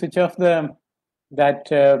 Can you switch off that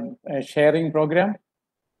sharing program?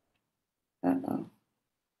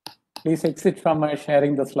 Please exit from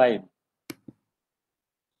sharing the slide.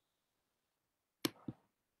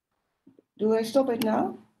 Do I stop it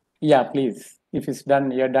now? Yeah, please. If it's done,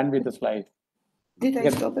 you're done with the slide. Did I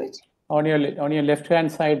stop it? On your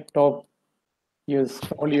left-hand side top, you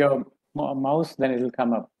scroll your mouse, then it will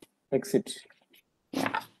come up. Exit.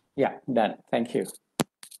 Yeah, done. Thank you.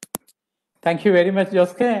 Thank you very much,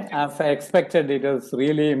 Joske. As I expected, it was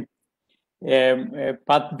really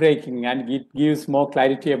path-breaking, and it gives more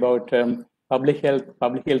clarity about public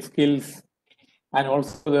health skills, and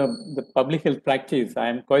also the public health practice. I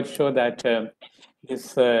am quite sure that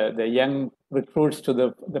the young recruits to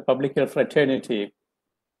the public health fraternity,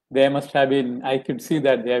 they must have been, I could see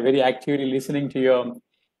that they are very actively listening to your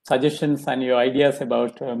suggestions and your ideas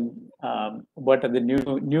about what are the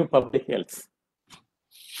new public health.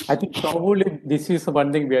 I think probably this is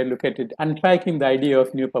one thing we are looking at it, unpacking the idea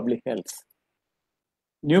of new public health.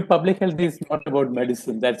 New public health is not about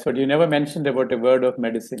medicine. That's what you never mentioned about a word of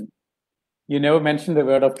medicine. You never mentioned the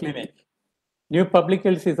word of clinic. New public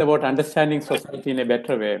health is about understanding society in a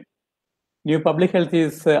better way. New public health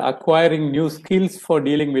is acquiring new skills for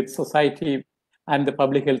dealing with society and the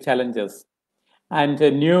public health challenges. And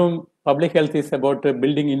new public health is about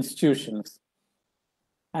building institutions.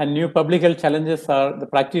 And new public health challenges are the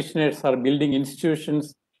practitioners are building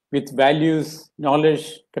institutions with values,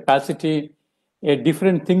 knowledge, capacity, a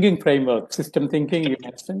different thinking framework, system thinking you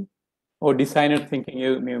mentioned, or designer thinking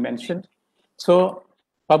you mentioned. So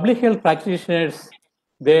public health practitioners,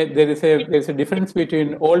 there's a difference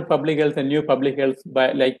between old public health and new public health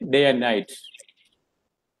by like day and night.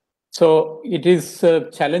 So it is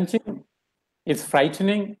challenging, it's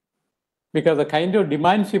frightening, because the kind of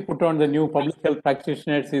demands you put on the new public health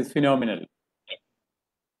practitioners is phenomenal.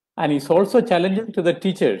 And it's also challenging to the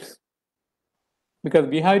teachers, because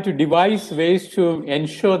we have to devise ways to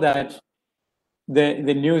ensure that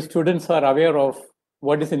the new students are aware of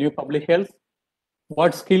what is the new public health,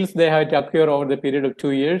 what skills they have to acquire over the period of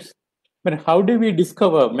 2 years. But how do we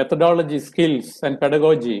discover methodology, skills, and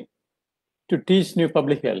pedagogy to teach new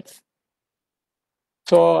public health?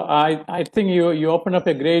 So I think you open up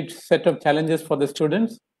a great set of challenges for the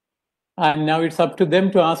students. And now it's up to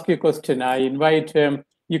them to ask you a question. I invite,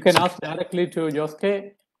 you can ask directly to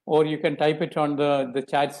Joske, or you can type it on the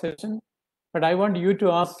chat session. But I want you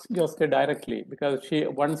to ask Joske directly, because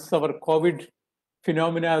once our COVID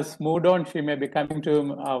phenomena has moved on, she may be coming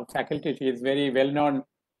to our faculty. She is very well known.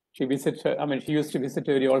 She used to visit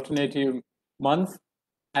every alternative month,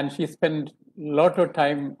 and she spent a lot of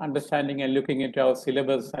time understanding and looking into our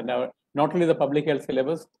syllabus and not only the public health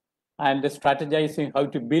syllabus, and strategizing how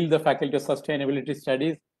to build the Faculty of Sustainability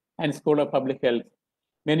Studies and School of Public Health.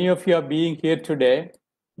 Many of you are being here today.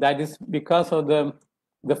 That is because of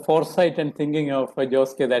the foresight and thinking of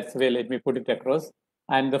Joske. That's why let me put it across.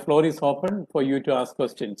 And the floor is open for you to ask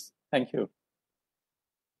questions. Thank you.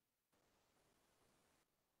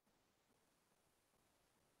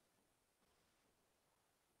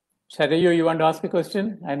 Sharayu, you want to ask a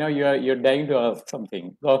question? I know you're dying to ask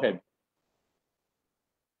something. Go ahead.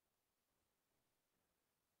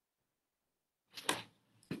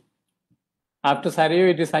 After Sharayu,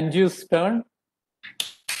 it is Anju's turn.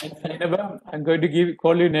 And Sainaba, I'm going to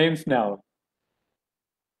call you names now.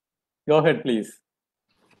 Go ahead, please.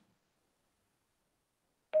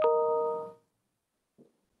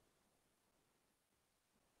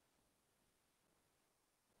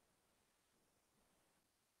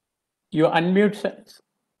 You unmute.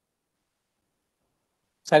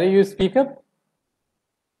 Sorry, you speak up.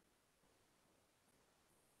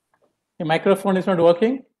 Your microphone is not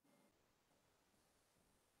working.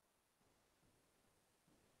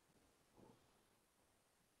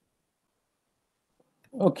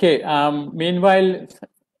 Okay. Meanwhile,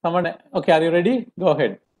 someone. Okay, are you ready? Go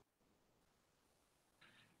ahead.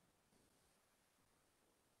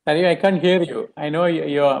 Sorry, I can't hear you. I know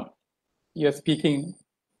you're speaking,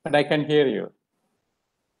 but I can't hear you.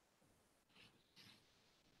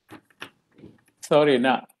 Sorry,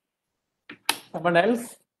 no. Someone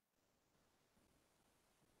else?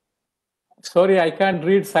 Sorry, I can't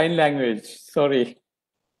read sign language. Sorry.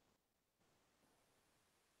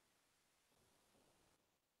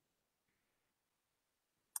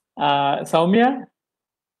 Soumya?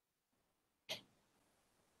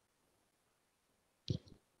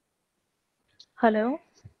 Hello.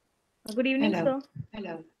 Good evening, Hello. sir.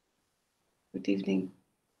 Hello. Good evening.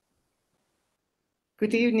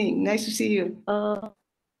 Good evening. Nice to see you.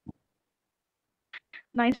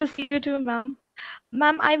 Nice to see you too, ma'am.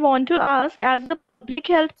 Ma'am, I want to ask, as a public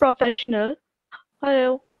health professional,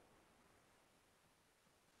 hello.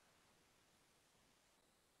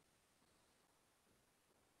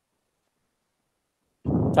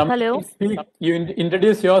 Hello. Speak. You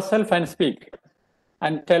introduce yourself and speak,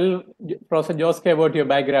 and tell Professor Joske about your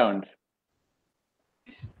background.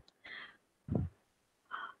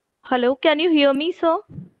 Hello. Can you hear me, sir?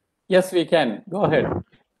 Yes, we can. Go ahead.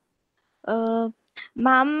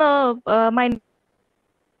 Ma'am, my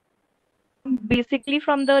basically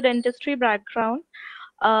from the dentistry background.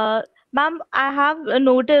 Ma'am, I have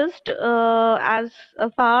noticed as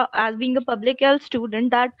far as being a public health student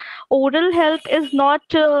that oral health is not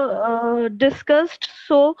discussed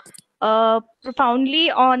so profoundly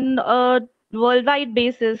on a worldwide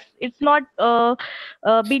basis. It's not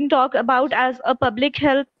being talked about as a public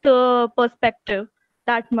health perspective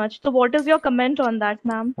that much. So what is your comment on that,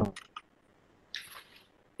 ma'am?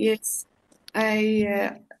 Yes,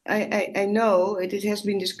 I know it has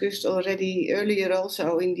been discussed already earlier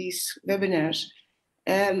also in these webinars.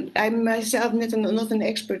 I'm myself not an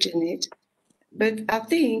expert in it, but I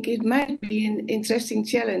think it might be an interesting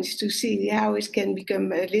challenge to see how it can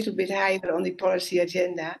become a little bit higher on the policy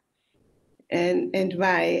agenda, and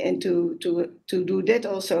why, and to do that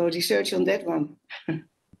also, research on that one.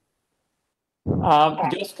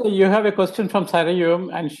 Joske, you have a question from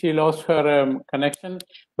Sarayum, and she lost her connection,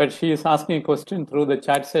 but she is asking a question through the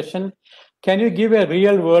chat session. Can you give a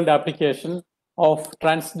real-world application of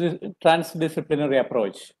transdisciplinary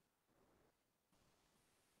approach?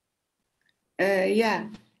 Yeah.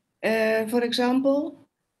 For example,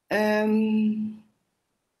 there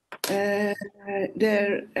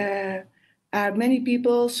are many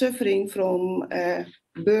people suffering from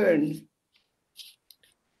burn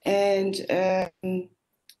and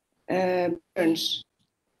burns,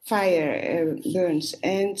 fire burns,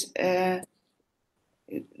 and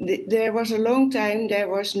there was a long time there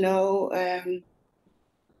was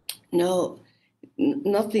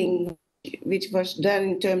nothing which was done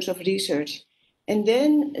in terms of research, and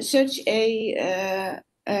then such an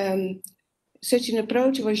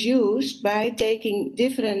approach was used by taking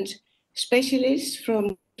different specialists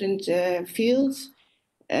from different fields,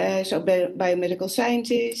 so biomedical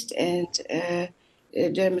scientists and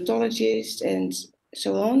dermatologists and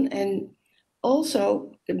so on, and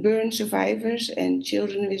also the burn survivors and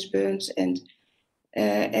children with burns, and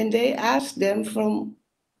they asked them from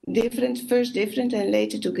first different and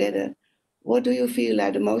later together, what do you feel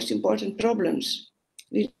are the most important problems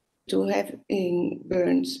we to have in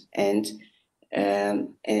burns, and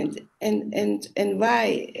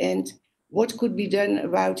why, and what could be done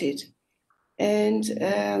about it, and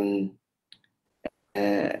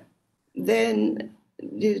then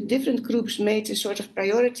the different groups made a sort of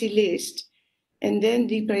priority list, and then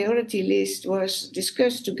the priority list was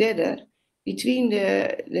discussed together between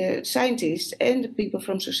the scientists and the people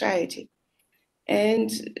from society. And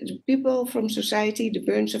the people from society, the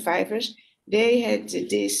burn survivors, they had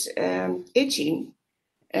this itching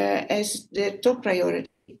as their top priority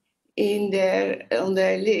on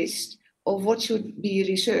their list of what should be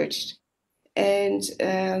researched, and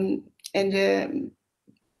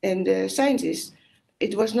the scientists,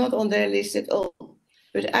 it was not on their list at all.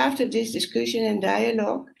 But after this discussion and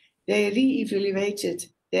dialogue, they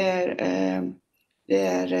re-evaluated their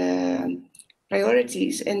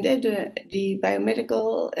priorities, and then the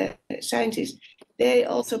biomedical scientists, they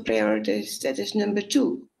also prioritized that as number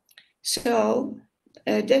 2. So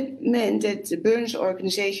that meant that the Burns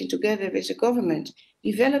organization, together with the government,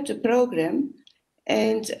 developed a program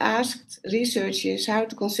and asked researchers how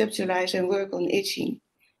to conceptualize and work on itching.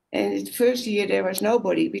 And the first year there was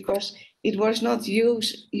nobody, because it was not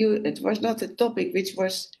it was not a topic which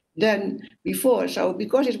was done before. So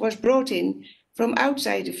because it was brought in from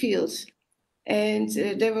outside the fields, and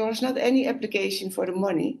there was not any application for the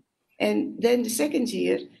money. And then the second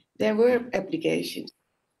year there were applications,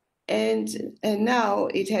 and now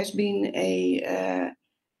it has been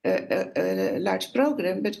a large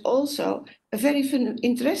program, but also a very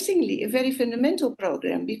interestingly, a very fundamental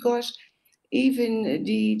program, because even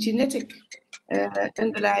the genetic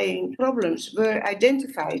underlying problems were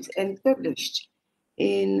identified and published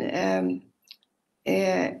in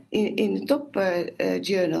the top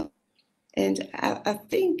journal. And I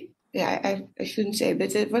think, yeah, I shouldn't say,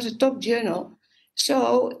 but it was a top journal.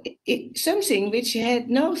 So something which had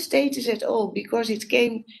no status at all, because it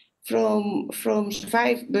came from burn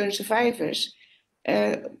survivors,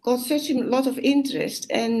 got such a lot of interest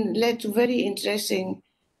and led to very interesting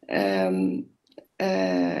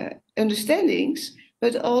understandings,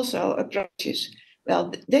 but also approaches.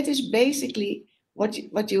 Well, that is basically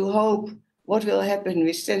what you hope, what will happen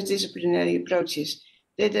with transdisciplinary approaches.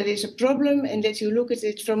 That there is a problem and that you look at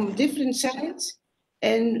it from different sides,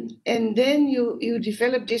 and then you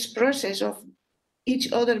develop this process of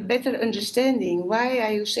each other better understanding. Why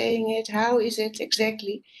are you saying it? How is it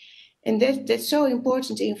exactly? And that's so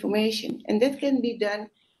important information, and that can be done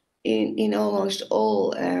in almost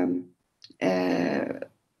all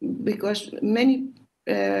because many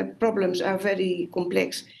problems are very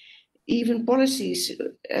complex. Even policies,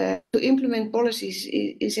 to implement policies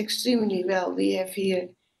is extremely well. We have here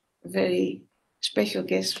a very special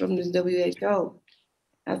guest from the WHO.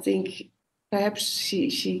 I think perhaps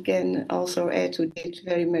she can also add to it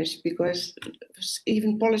very much, because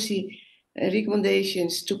even policy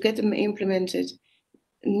recommendations, to get them implemented,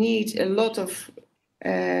 need a lot of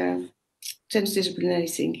transdisciplinary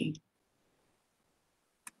thinking.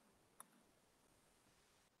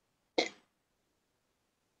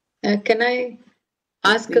 Can I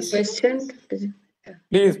ask a question?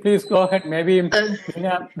 Please go ahead. Maybe, will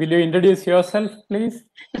you introduce yourself, please?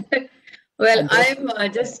 Well,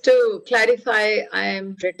 I'm just to clarify, I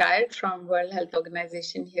am retired from World Health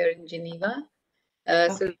Organization here in Geneva.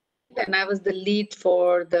 And I was the lead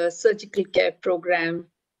for the surgical care program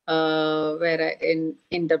in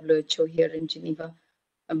WHO here in Geneva.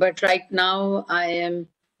 But right now I am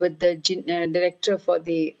with the director for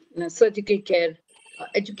the surgical care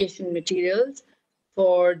education materials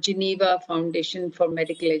for Geneva Foundation for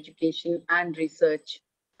Medical Education and Research.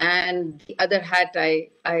 And the other hat I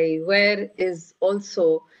wear is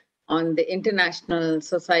also on the International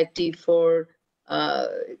Society for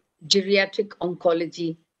Geriatric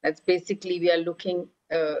Oncology. That's basically, we are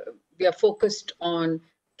focused on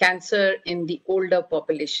cancer in the older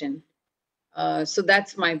population. So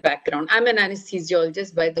that's my background. I'm an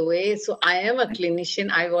anesthesiologist, by the way. So I am a clinician.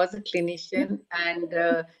 I was a clinician. And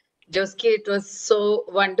Joske, it was so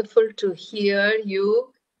wonderful to hear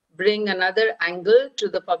you bring another angle to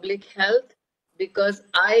the public health, because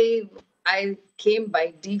I came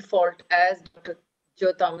by default, as Dr.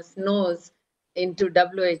 Joe Thomas knows, into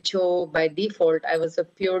WHO by default. I was a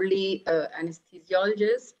purely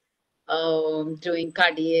anesthesiologist, doing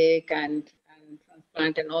cardiac and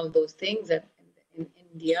transplant and all those things in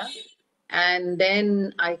India. And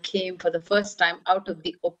then I came for the first time out of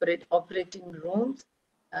the operating rooms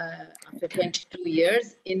after 22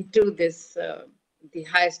 years into this, the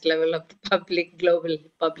highest level of global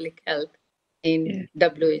public health in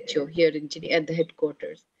WHO here in Geneva at the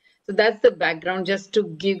headquarters. So that's the background. Just to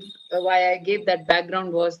give, why I gave that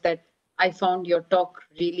background was that I found your talk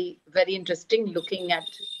really very interesting, looking at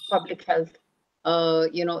public health.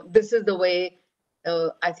 This is the way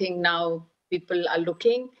I think now people are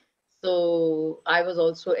looking. So I was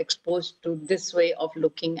also exposed to this way of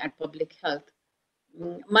looking at public health.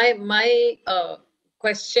 My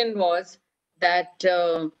question was that,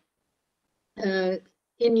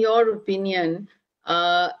 in your opinion,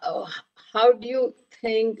 how do you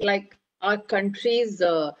think, like, our countries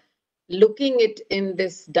looking it in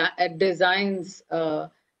this designs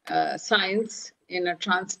science in a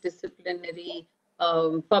transdisciplinary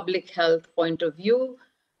public health point of view?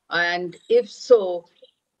 And if so,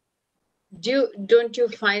 don't you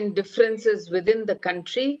find differences within the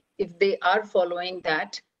country if they are following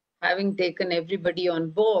that, having taken everybody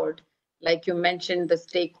on board, like you mentioned, the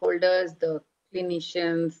stakeholders, the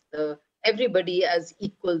clinicians, everybody as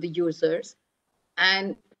equal, the users?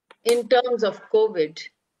 And in terms of COVID,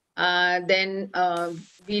 then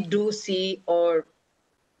we do see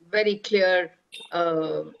very clear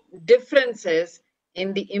differences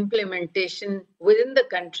in the implementation within the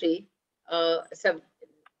country,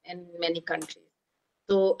 in many countries.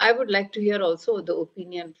 So I would like to hear also the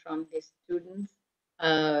opinion from the students,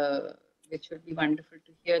 which would be wonderful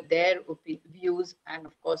to hear their views. And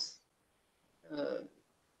of course,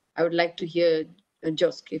 I would like to hear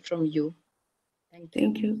Joske from you. Thank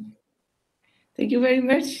you. Thank you very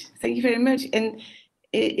much. Thank you very much. And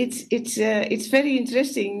it's very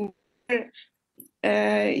interesting.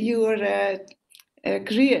 your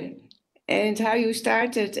career and how you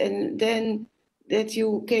started, and then that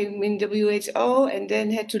you came in WHO and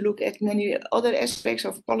then had to look at many other aspects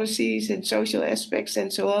of policies and social aspects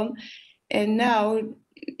and so on. And now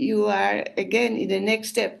you are again in the next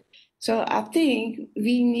step. So I think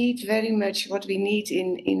we need very much what we need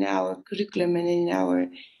in our curriculum and in our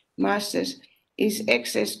masters is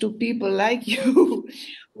access to people like you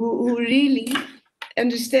who really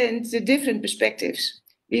understand the different perspectives,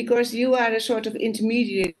 because you are a sort of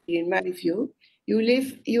intermediary in my view.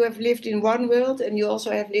 You have lived in one world, and you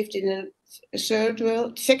also have lived in a third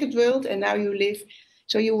world, second world, and now you live.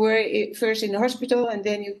 So you were first in the hospital, and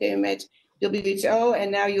then you came at WHO,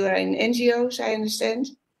 and now you are in NGOs, I understand.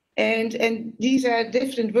 And these are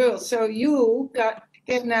different worlds. So you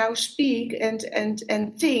can now speak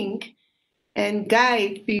and think and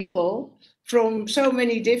guide people from so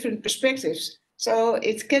many different perspectives. So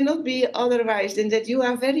it cannot be otherwise than that you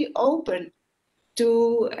are very open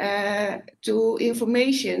to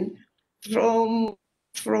information from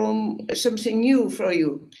something new for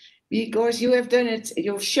you, because you have done it.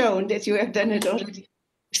 You've shown that you have done it already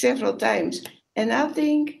several times, and I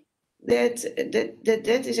think that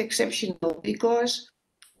is exceptional, because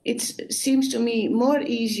it seems to me more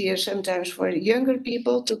easier sometimes for younger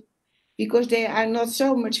people to, because they are not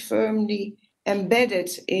so much firmly embedded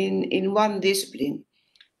in one discipline.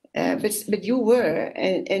 But you were,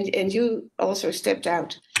 and you also stepped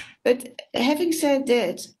out. But having said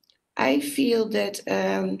that, I feel that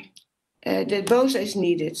that both is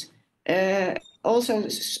needed. Also,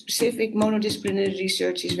 specific monodisciplinary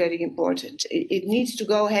research is very important. It needs to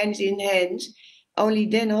go hand in hand. Only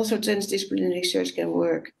then also transdisciplinary research can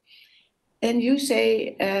work. And you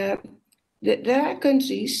say there are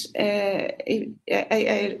countries. I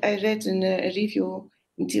read a review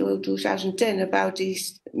until 2010 about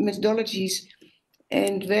these methodologies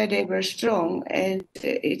and where they were strong. And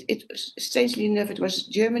it strangely enough, it was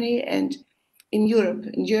Germany and in Europe,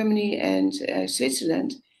 in Germany and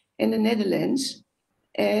Switzerland and the Netherlands.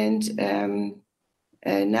 And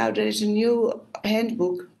now there is a new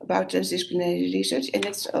handbook about transdisciplinary research, and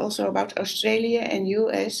it's also about Australia and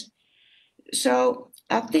US. So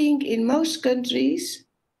I think in most countries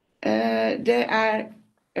there are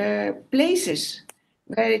places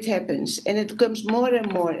where it happens, and it comes more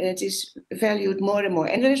and more, and it is valued more and more,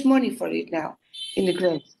 and there is money for it now in the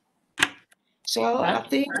grant. So I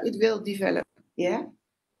think it will develop. Yeah.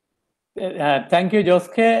 Thank you,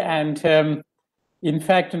 Joske. And in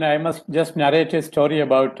fact, I must just narrate a story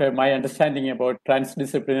about my understanding about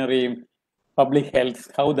transdisciplinary public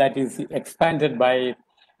health, how that is expanded by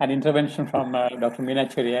an intervention from Dr.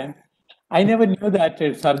 Meenachari. I never knew that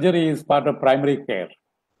surgery is part of primary care.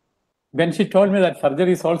 When she told me that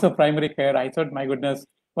surgery is also primary care, I thought, my goodness,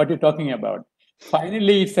 what are you talking about?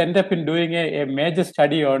 Finally, it's ended up in doing a major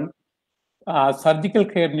study on surgical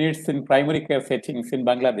care needs in primary care settings in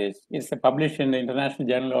Bangladesh. It's published in the International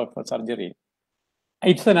Journal of Surgery.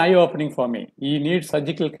 It's an eye-opening for me. You need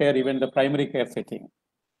surgical care even in the primary care setting.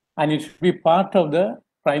 And it should be part of the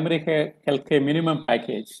primary care healthcare minimum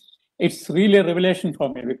package. It's really a revelation for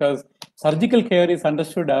me, because surgical care is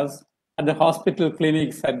understood as at the hospital,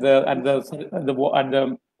 clinics, at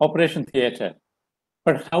the operation theater.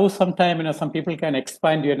 But how sometimes some people can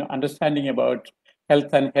expand your understanding about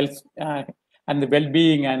health and the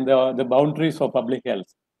well-being and the boundaries of public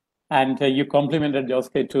health. And you complimented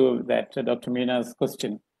Joske to that Dr. Meena's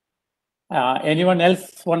question. Anyone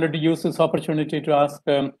else wanted to use this opportunity to ask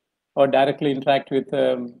or directly interact with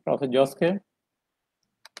Professor Joske?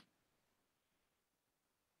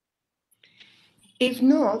 If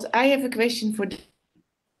not, I have a question for.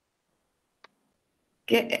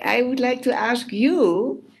 I would like to ask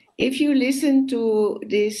you, if you listen to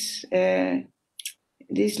this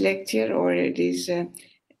this lecture or this,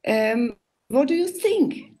 what do you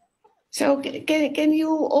think? So can you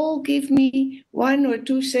all give me one or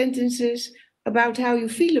two sentences about how you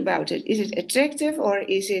feel about it? Is it attractive, or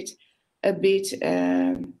is it a bit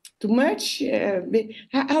too much?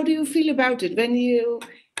 How do you feel about it when you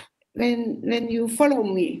follow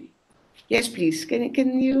me? Yes, please.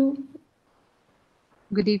 Can you?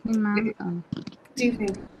 Good evening, ma'am. Good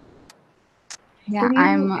evening. Yeah,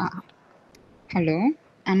 I'm. Hello,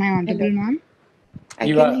 am I audible, ma'am? I can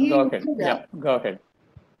hear go you. ahead. Yeah, go ahead.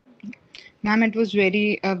 Ma'am, it was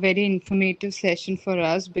a very informative session for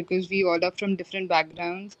us, because we all are from different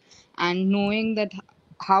backgrounds, and knowing that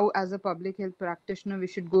how as a public health practitioner we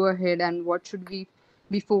should go ahead and what should we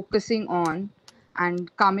be focusing on, and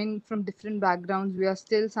coming from different backgrounds, we are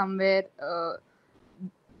still somewhere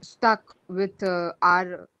stuck with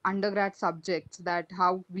our undergrad subjects, that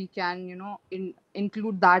how we can,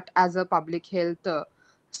 include that as a public health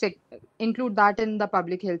include that in the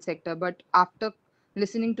public health sector. But after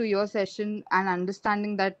listening to your session and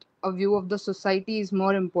understanding that a view of the society is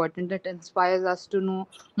more important, it inspires us to know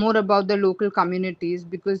more about the local communities,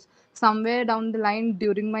 because somewhere down the line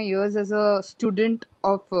during my years as a student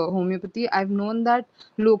of homeopathy, I've known that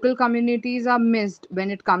local communities are missed when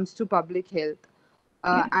it comes to public health.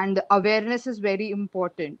 And awareness is very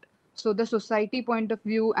important. So the society point of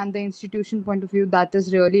view and the institution point of view, that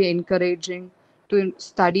is really encouraging to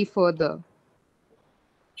study further.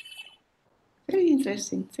 Very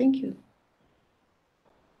interesting. Thank you.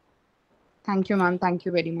 Thank you, ma'am. Thank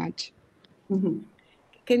you very much. Mm-hmm.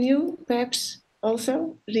 Can you perhaps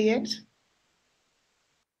also react,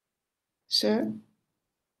 sir?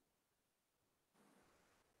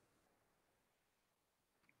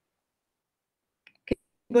 Can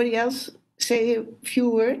anybody else say a few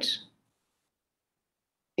words?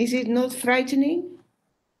 Is it not frightening?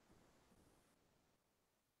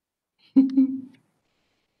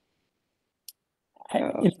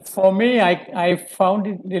 For me, I found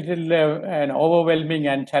it little overwhelming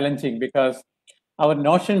and challenging, because our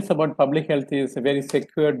notions about public health is very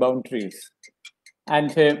secured boundaries.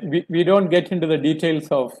 And we don't get into the details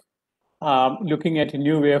of looking at a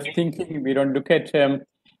new way of thinking. We don't look at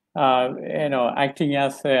acting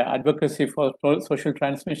as advocacy for social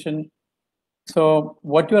transmission. So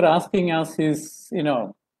what you're asking us is,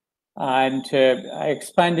 and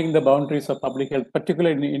expanding the boundaries of public health,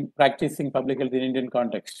 particularly in practicing public health in Indian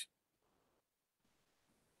context.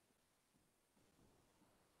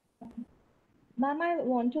 Ma'am, I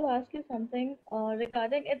want to ask you something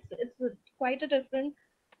regarding it's quite a different.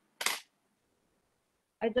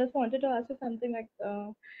 I just wanted to ask you something like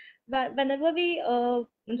whenever we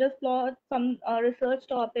just plot some research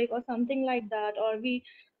topic or something like that, or we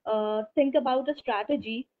think about a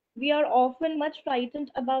strategy, we are often much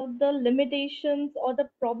frightened about the limitations or the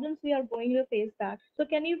problems we are going to face that. So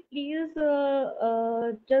can you please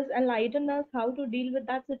just enlighten us how to deal with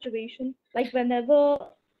that situation? Like whenever.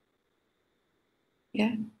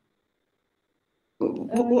 Yeah.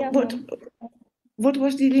 Yeah, what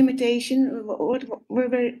was the limitation? What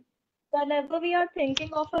were whenever we are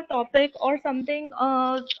thinking of a topic or something,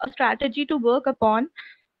 a strategy to work upon,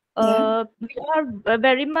 we are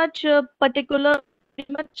very much particular, very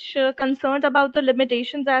much concerned about the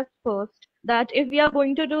limitations as first. That if we are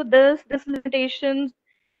going to do this, these limitations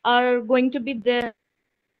are going to be there.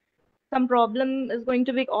 Some problem is going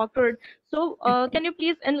to be occurred. So, can you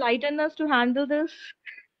please enlighten us to handle this?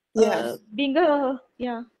 Yes. Being a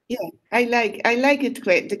yeah. Yeah, I like it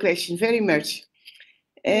the question very much,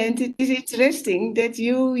 and it is interesting that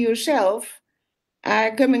you yourself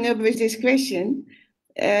are coming up with this question.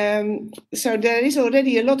 So there is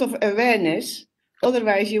already a lot of awareness.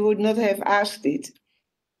 Otherwise, you would not have asked it.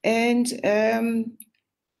 And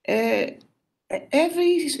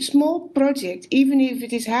every small project, even if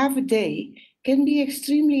it is half a day, can be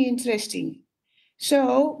extremely interesting.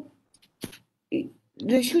 So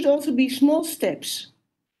there should also be small steps.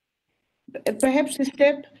 Perhaps a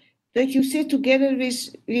step that you sit together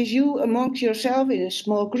with you amongst yourself in a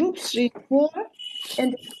small group, 3 or 4,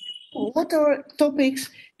 and what are topics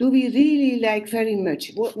do we really like very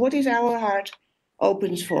much? What is our heart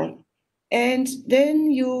opens for? And then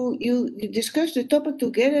you discuss the topic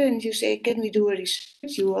together and you say, can we do a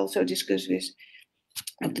research? You also discuss with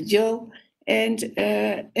Dr. Joe, and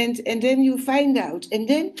then you find out. And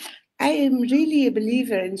then I am really a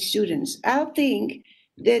believer in students. I'll think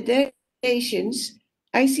that their limitations,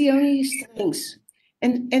 I see only strengths.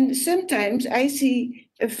 And sometimes I see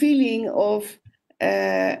a feeling of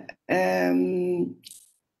a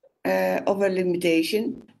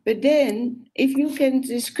limitation. But then, if you can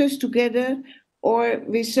discuss together or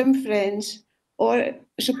with some friends or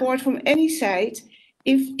support from any side,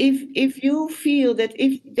 if you feel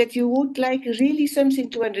that you would like really something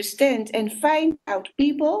to understand and find out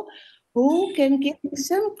people who can give you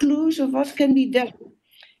some clues of what can be done,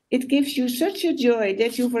 it gives you such a joy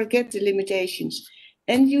that you forget the limitations,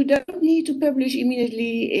 and you don't need to publish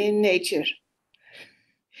immediately in Nature.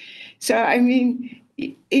 So I mean,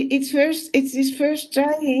 it's first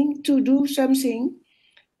trying to do something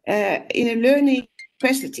in a learning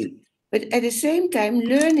capacity, but at the same time,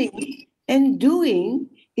 learning and doing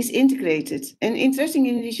is integrated. And interesting,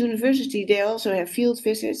 in this university, they also have field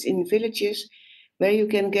visits in villages where you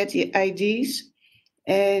can get the IDs,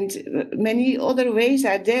 and many other ways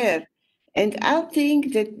are there. And I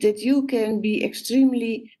think that you can be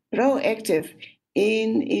extremely proactive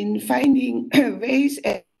in finding ways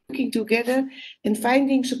and working together and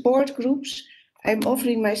finding support groups. I'm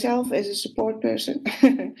offering myself as a support person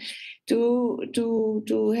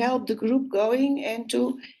to help the group going and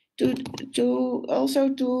to also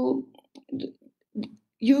to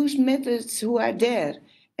use methods who are there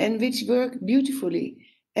and which work beautifully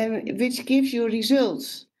and which gives you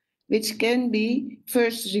results, which can be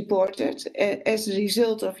first reported as a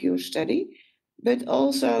result of your study, but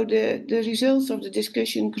also the results of the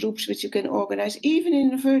discussion groups which you can organize. Even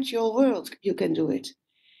in a virtual world, you can do it.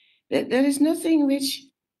 There is nothing which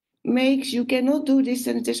makes you cannot do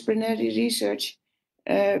disciplinary research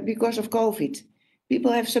because of COVID.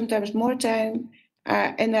 People have sometimes more time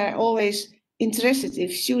and are always interested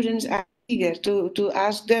if students are eager to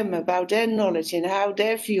ask them about their knowledge and how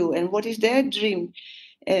their view and what is their dream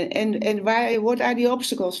and why, what are the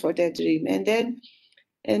obstacles for their dream, and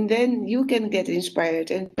then you can get inspired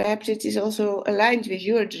and perhaps it is also aligned with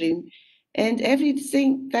your dream. And every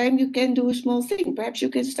time you can do a small thing. Perhaps you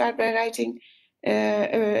can start by writing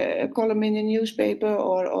a column in a newspaper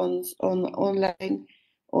or on online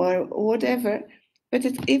or whatever. But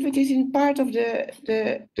if it is in part of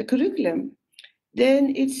the curriculum,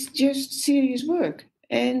 then it's just serious work.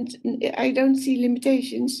 And I don't see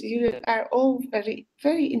limitations. You are all very,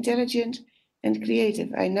 very intelligent and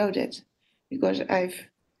creative. I know that because I've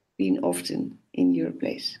been often in your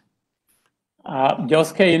place.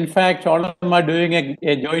 Joske, in fact, all of them are doing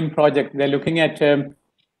a joint project. They're looking at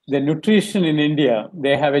the nutrition in India.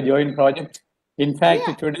 They have a joint project. In fact,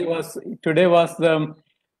 Yeah. today was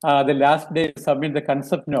the last day to submit the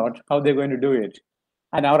concept note, how they're going to do it.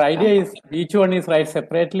 And our idea is each one is write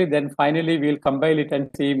separately, then finally we'll compile it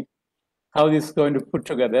and see how this is going to put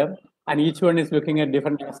together. And each one is looking at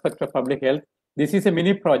different aspects of public health. This is a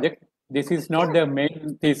mini project. This is not their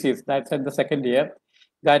main thesis. That's at the second year.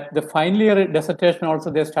 That the final year dissertation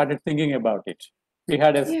also they started thinking about it. We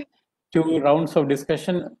had two rounds of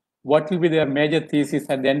discussion. What will be their major thesis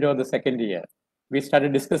at the end of the second year? We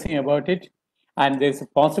started discussing about it, and there's a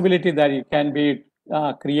possibility that it can be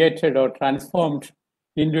created or transformed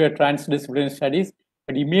into a transdisciplinary studies.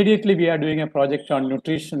 But immediately we are doing a project on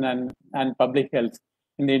nutrition and public health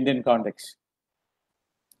in the Indian context.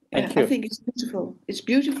 Thank you. I think it's beautiful. It's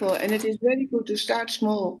beautiful, and it is very good to start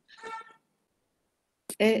small.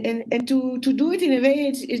 And to do it in a way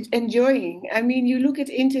it's enjoying. I mean, you look at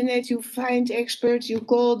internet, you find experts, you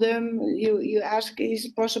call them, you ask, is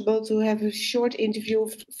it possible to have a short interview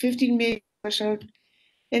of 15 minutes or so?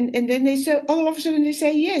 And then they say, all of a sudden they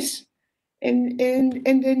say yes. And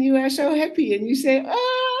then you are so happy and you say,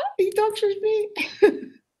 he talks with me.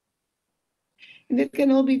 And that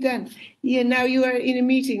can all be done. Yeah, now you are in a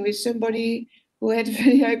meeting with somebody who had a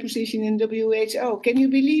very high position in WHO. Can you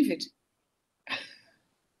believe it?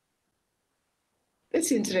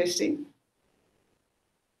 That's interesting.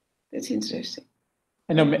 That's interesting.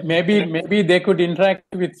 You know, maybe they could interact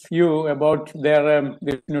with you about their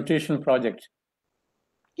this nutrition project.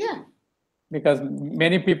 Yeah. Because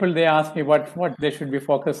many people they ask me what they should be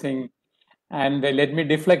focusing, and they let me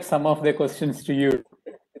deflect some of their questions to you.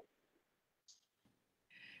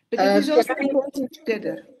 But it is also important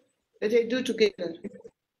together that they do together.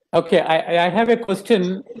 Okay, I have a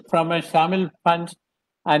question from a Shamil Pant,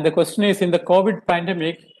 and the question is: in the COVID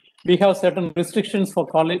pandemic, we have certain restrictions for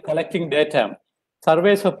collecting data,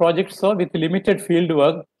 surveys for projects. So, with limited field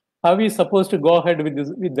work, how are we supposed to go ahead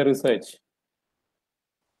with the research?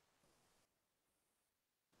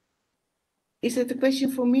 Is that a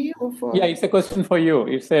question for me or for? Yeah, it's a question for you.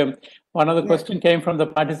 It's one of the question came from the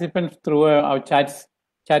participants through our chat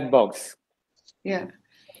box.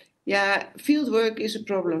 Yeah, field work is a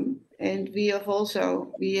problem, and we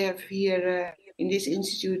have here in this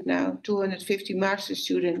institute now 250 master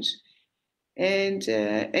students, and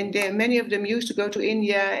many of them used to go to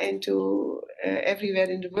India and to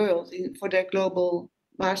everywhere in the world for their global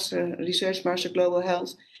research master global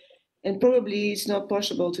health, and probably it's not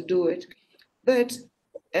possible to do it. But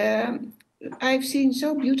I've seen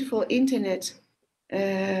so beautiful internet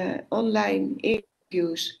online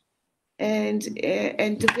interviews and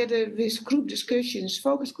together with group discussions,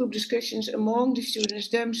 focus group discussions among the students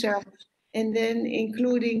themselves, and then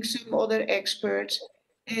including some other experts.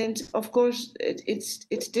 And of course,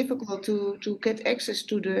 it's difficult to get access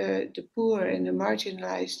to the poor and the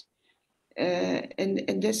marginalized,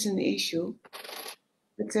 and that's an issue.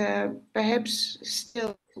 But perhaps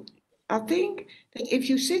still, I think that if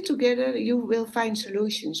you sit together, you will find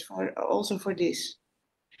solutions also for this.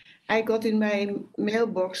 I got in my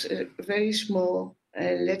mailbox a very small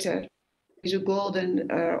letter with a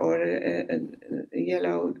golden or a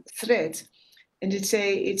yellow thread and it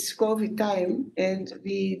say it's COVID time and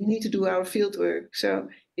we need to do our field work. So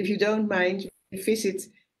if you don't mind, visit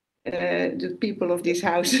the people of this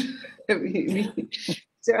house.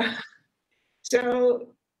 so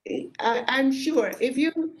I'm sure if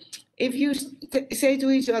you say to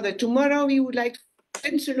each other, tomorrow we would like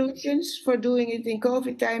 10 solutions for doing it in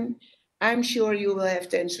COVID time, I'm sure you will have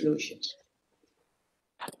 10 solutions.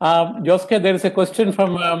 Joske, there is a question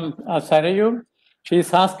from Sarayu. She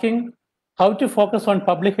is asking how to focus on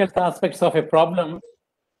public health aspects of a problem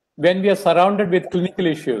when we are surrounded with clinical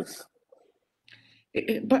issues.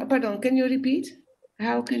 Pardon, can you repeat?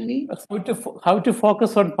 How can we? How to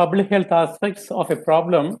focus on public health aspects of a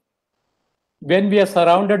problem when we are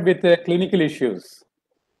surrounded with clinical issues.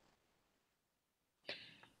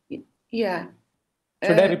 Yeah.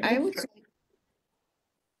 Should I repeat? I would say,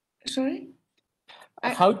 sorry?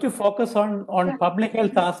 How to focus on public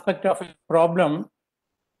health aspect of a problem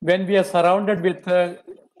when we are surrounded with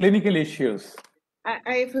clinical issues. But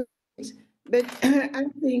I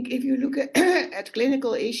think if you look at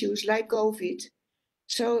clinical issues like COVID,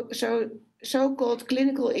 so-called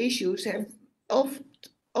clinical issues have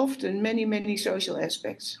often many social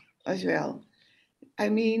aspects as well. I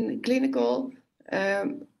mean,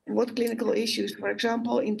 what clinical issues, for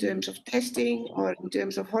example, in terms of testing or in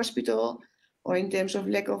terms of hospital or in terms of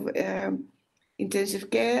lack of intensive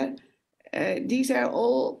care, these are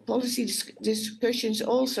all policy discussions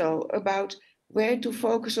also about where to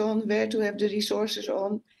focus on, where to have the resources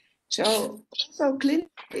on. So also clinical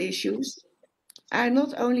issues are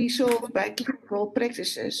not only solved by clinical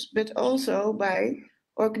practices, but also by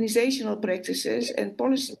organizational practices and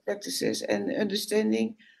policy practices and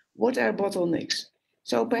understanding what are bottlenecks.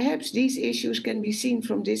 So perhaps these issues can be seen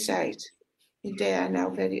from this side. They are now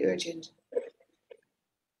very urgent.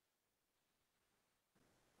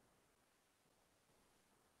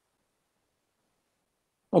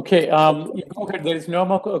 Okay, go ahead. There is no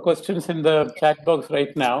more questions in the chat box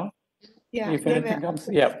right now. Yeah, if anything comes,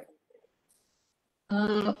 yeah.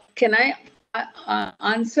 Can I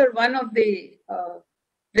answer one of the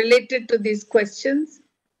related to these questions?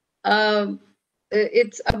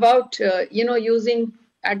 It's about using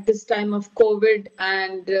at this time of COVID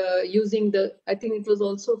and using I think it was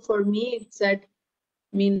also for me. It said,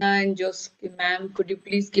 Meena and Joske, ma'am, could you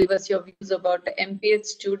please give us your views about the MPH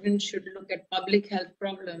students should look at public health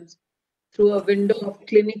problems through a window of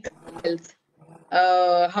clinical health?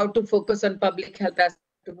 How to focus on public health as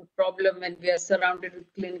a problem when we are surrounded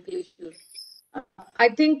with clinical issues. I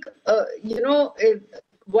think,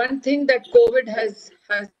 one thing that COVID has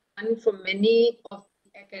done for many of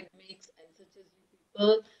the academics and such as you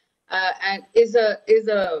people, and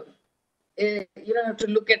have to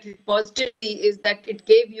look at it positively, is that it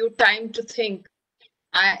gave you time to think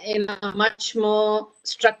in a much more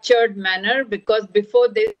structured manner, because before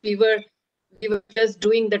this we were just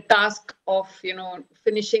doing the task of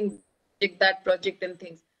finishing that project and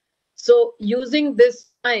things. So using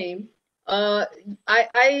this time,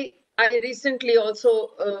 I recently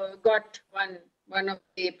also got one of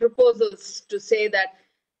the proposals to say that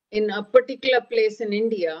in a particular place in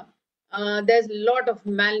India, there's a lot of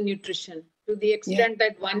malnutrition to the extent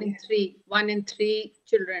that one in three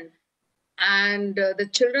children, and the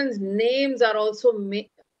children's names are also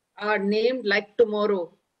are named like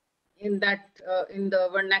tomorrow in that in the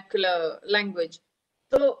vernacular language.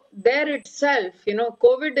 So there itself,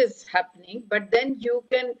 COVID is happening, but then you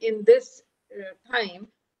can, in this time,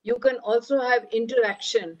 you can also have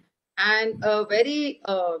interaction and a very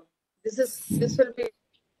this will be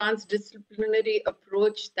transdisciplinary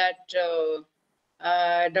approach that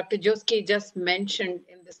Dr. Joske just mentioned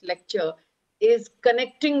in this lecture, is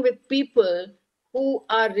connecting with people who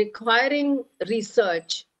are requiring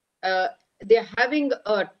research. They're having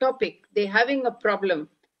a topic, they're having a problem,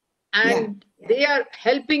 and they are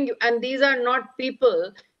helping you. And these are not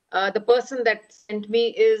people, the person that sent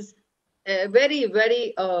me is a very,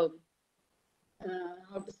 very, how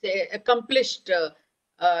to say, accomplished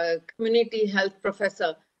community health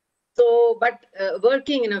professor. So, but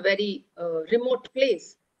working in a very remote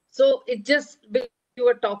place. So it just, you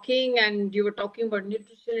were talking and you were talking about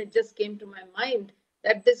nutrition, it just came to my mind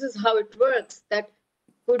that this is how it works, that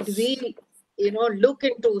could we, look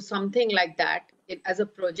into something like that as a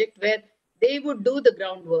project where they would do the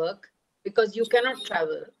groundwork, because you cannot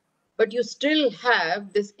travel, but you still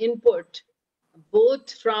have this input,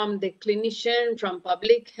 both from the clinician, from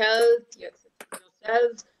public health,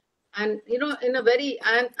 yourselves, and in a very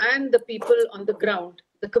and the people on the ground,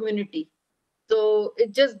 the community. So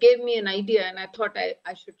it just gave me an idea, and I thought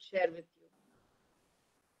I should share with you.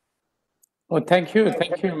 Oh, thank you.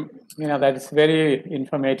 That is very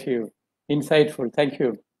informative insightful. Thank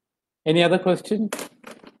you. Any other question?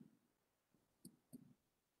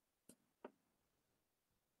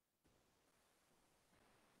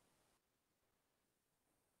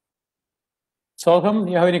 Soham,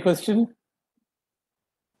 you have any question?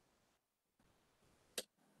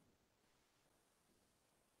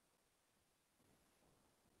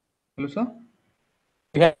 Hello, sir.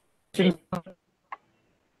 You have questions?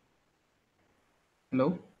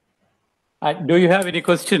 Hello. Do you have any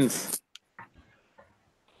questions?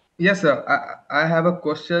 Yes, sir. I have a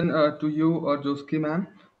question to you, Joske ma'am,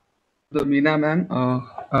 the Meena ma'am,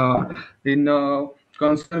 in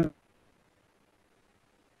concern.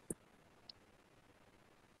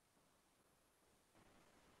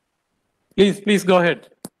 Please go ahead.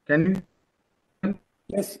 Can you?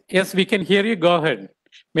 Yes, we can hear you. Go ahead.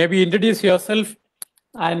 Maybe introduce yourself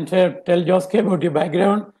and tell Joske about your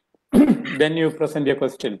background. Then you present your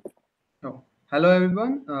question. Oh. Hello,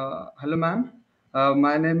 everyone. Hello, ma'am.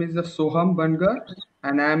 My name is Soham Bandgar,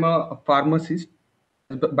 and I am a pharmacist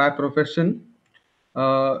by profession.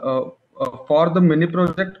 For the mini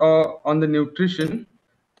project on the nutrition,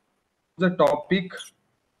 the topic,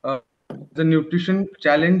 the nutrition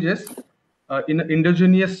challenges in an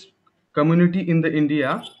indigenous community in the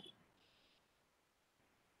India.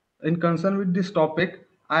 In concern with this topic,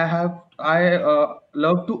 I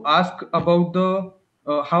love to ask about the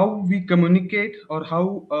how we communicate or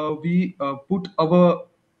how we put our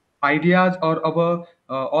ideas or our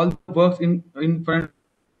all the works in front,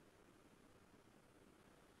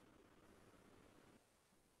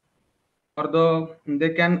 or they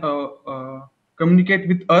can communicate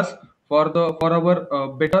with us for our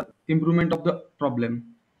better improvement of the problem.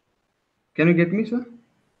 Can you get me, sir?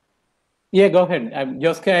 Yeah, go ahead.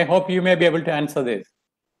 Joske, I hope you may be able to answer this.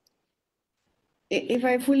 If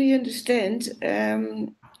I fully understand,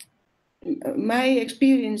 my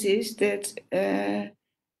experience is that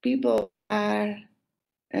people are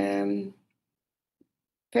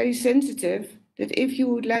very sensitive, that if you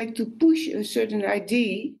would like to push a certain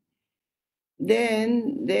idea,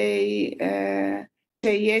 then they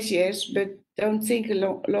say yes, but don't think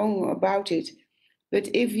long about it. But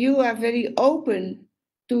if you are very open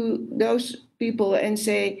to those people and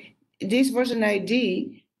say, this was an idea,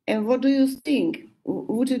 and what do you think?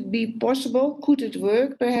 Would it be possible? Could it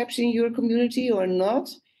work perhaps in your community or not?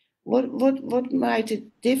 What might it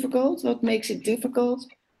difficult? What makes it difficult?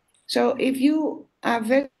 So if you are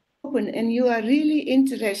very open and you are really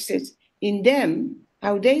interested in them,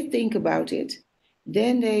 how they think about it,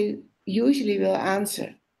 then they usually will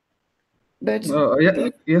answer. But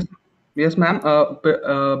Yes, ma'am.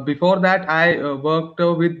 Before that, I worked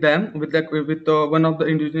with them with one of the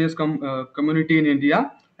indigenous community in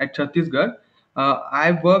India at Chhattisgarh.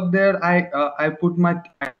 I worked there. I put my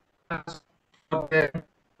for them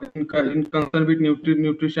in concern with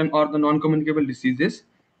nutrition or the non-communicable diseases.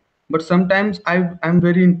 But sometimes I'm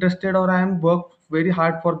very interested, or I am work very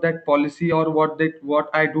hard for that policy or what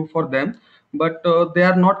I do for them, but they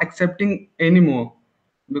are not accepting anymore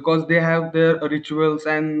because they have their rituals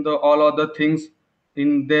and all other things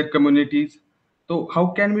in their communities. So how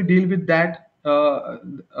can we deal with that,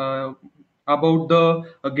 about the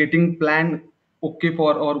getting plan okay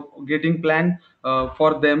for, or getting plan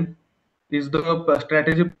for them? Is the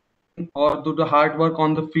strategy or do the hard work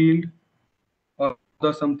on the field or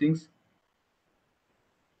the some things?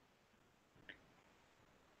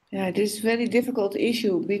 yeah, this is a very difficult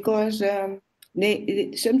issue because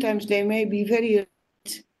sometimes they may be very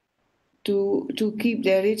to keep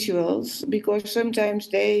their rituals, because sometimes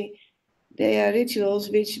they are rituals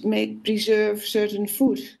which make preserve certain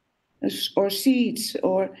food or seeds,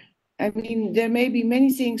 or I mean there may be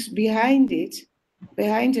many things behind it,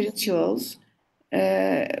 behind the rituals,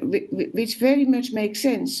 which very much make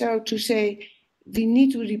sense. So to say we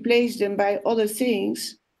need to replace them by other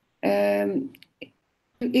things,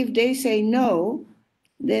 if they say no,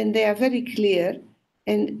 then they are very clear.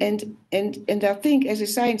 And I think as a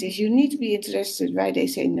scientist, you need to be interested why they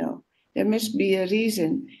say no. There must be a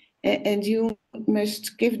reason, and you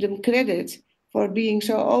must give them credit for being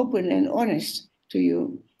so open and honest to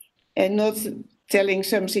you, and not telling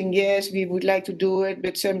something, yes, we would like to do it,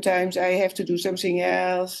 but sometimes I have to do something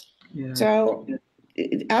else. Yeah. So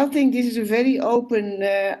I think this is a very open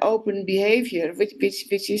behavior,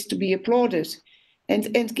 which is to be applauded,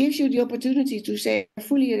 and gives you the opportunity to say, I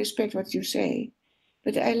fully respect what you say,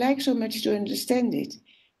 but I like so much to understand it,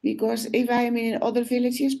 because if I am in other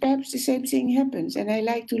villages, perhaps the same thing happens, and I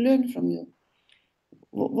like to learn from you.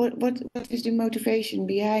 What is the motivation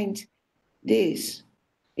behind this?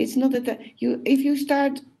 It's not that if you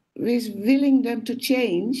start with willing them to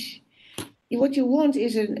change, what you want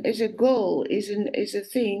is a goal, is a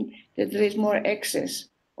thing that there is more access,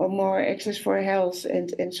 or more access for health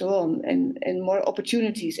and so on, and more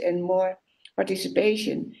opportunities and more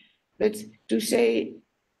participation. But to say,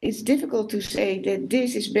 it's difficult to say that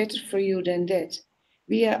this is better for you than that.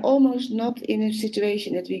 We are almost not in a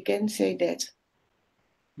situation that we can say that.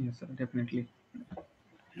 Yes, sir, definitely.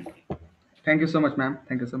 Thank you so much, ma'am.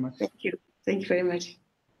 Thank you so much. Thank you. Thank you very much.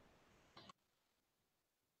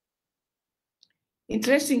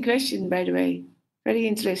 Interesting question, by the way. Very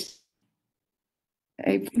interesting.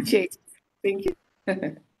 I appreciate it. Thank you.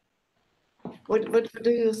 What do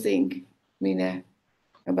you think, Mina,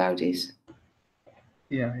 about this?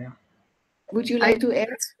 Yeah. Would you like to add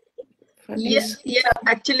for this? Yeah.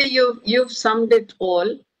 Actually, you've summed it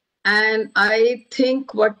all, and I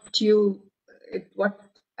think what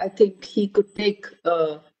I think he could take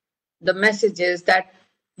the message is that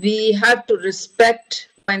we have to respect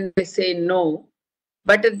when they say no,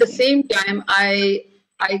 but at the same time, I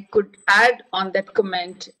could add on that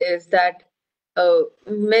comment is that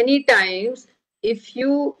many times if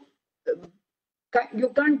you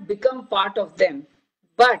can't become part of them,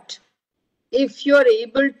 but if you're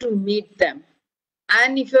able to meet them,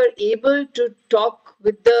 and if you're able to talk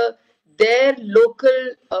with their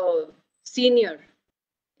local senior,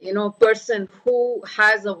 person who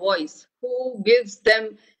has a voice, who gives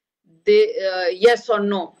them the yes or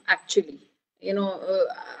no, actually,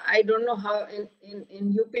 I don't know how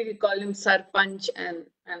in UP we call him sarpanch and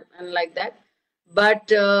like that,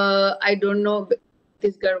 but I don't know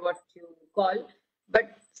Chhattisgarh what you call,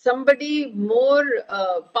 but somebody more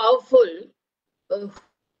powerful who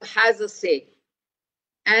has a say,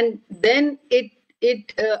 and then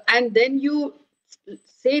and then you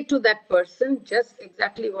say to that person just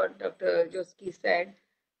exactly what Dr. Joske said,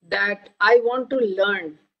 that I want to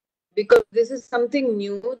learn, because this is something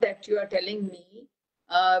new that you are telling me,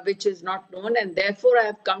 which is not known, and therefore I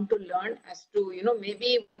have come to learn as to,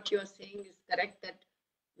 maybe what you are saying is correct, that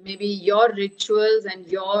maybe your rituals and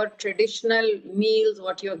your traditional meals,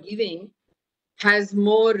 what you're giving, has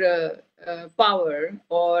more power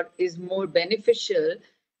or is more beneficial,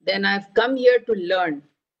 then I've come here to learn.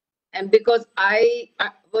 And because I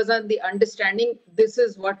was on the understanding this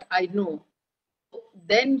is what I know,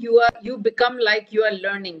 then you become like you are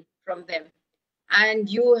learning from them, and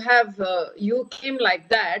you came like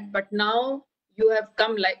that, but now you have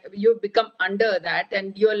come like you become under that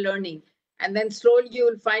and you're learning, and then slowly you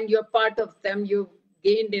will find you're part of them, you've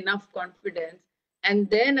gained enough confidence, and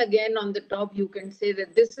then again on the top you can say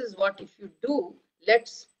that this is what, if you do,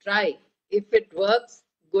 let's try, if it works,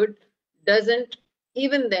 good, doesn't,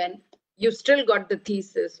 even then you still got the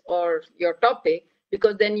thesis or your topic,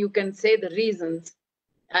 because then you can say the reasons,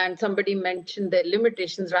 and somebody mentioned the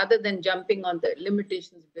limitations, rather than jumping on the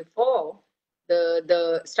limitations before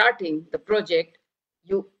the starting the project,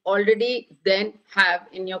 you already then have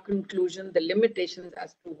in your conclusion the limitations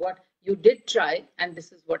as to what you did try and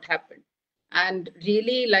this is what happened. And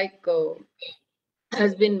really, like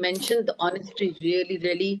has been mentioned, the honesty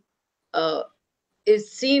really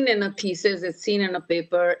is seen in a thesis, it's seen in a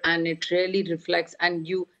paper, and it really reflects, and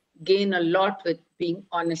you gain a lot with being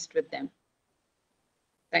honest with them.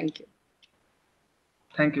 Thank you.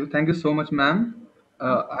 Thank you so much, ma'am.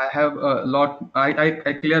 I have a lot.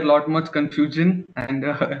 I clear a lot much confusion and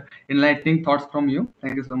enlightening thoughts from you.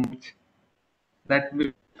 Thank you so much. That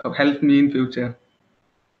will help me in future.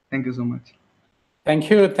 Thank you so much. Thank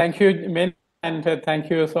you, Min, and thank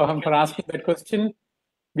you, Soham, for asking that question.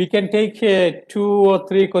 We can take 2 or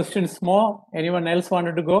 3 questions more. Anyone else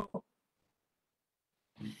wanted to go?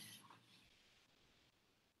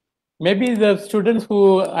 Maybe the students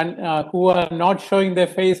who are not showing their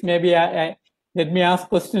face, maybe let me ask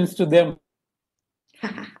questions to them.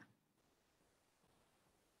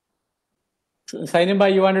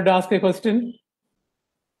 Sainaba, you wanted to ask a question?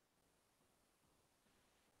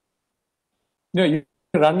 No, you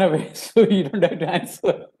run away, so you don't have to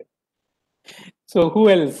answer. So who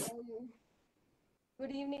else?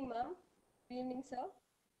 Good evening, ma'am. Good evening, sir.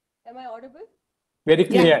 Am I audible? Very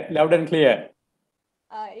clear, loud and clear.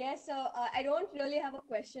 Yes, sir. I don't really have a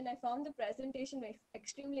question. I found the presentation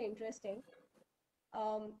extremely interesting.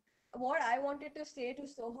 What I wanted to say to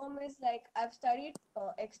Soham is, like, I've studied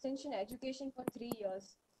extension education for 3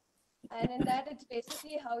 years. And in that, it's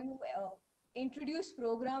basically how you introduce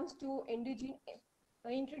programs to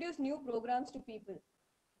introduce new programs to people.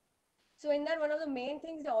 So in that, one of the main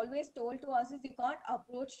things they always told to us is you can't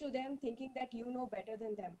approach to them thinking that you know better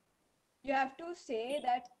than them. You have to say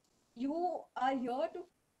that you are here to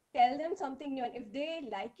tell them something new, and if they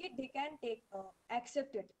like it, they can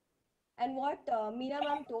accept it. And what Meena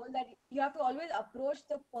ma'am told, that you have to always approach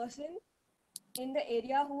the person in the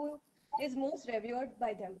area who is most revered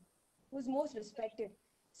by them, who's most respected.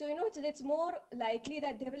 So, it's more likely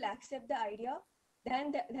that they will accept the idea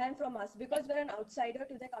than from us, because we're an outsider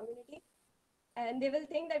to the community, and they will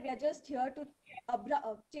think that we are just here to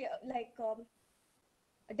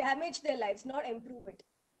damage their lives, not improve it.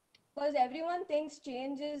 Because everyone thinks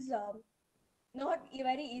change is not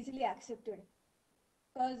very easily accepted,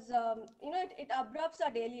 because it abrupts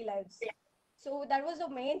our daily lives. So that was the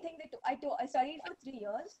main thing that I studied for 3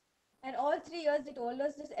 years, and all 3 years they told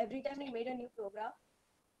us this every time we made a new program,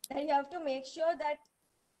 that you have to make sure that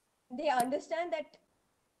they understand that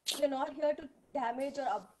you're not here to damage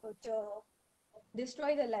or to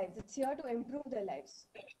destroy their lives. It's here to improve their lives.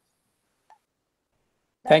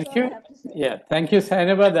 That's Thank all I you. have to say. Yeah, thank you,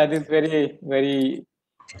 Sainaba. That is very, very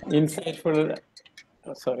insightful.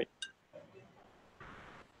 Oh, sorry.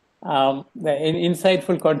 The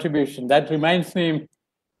insightful contribution. That reminds me,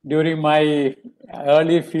 during my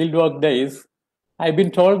early fieldwork days, I've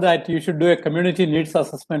been told that you should do a community needs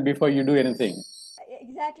assessment before you do anything.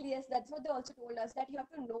 Exactly, yes. That's what they also told us, that you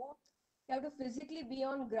have to physically be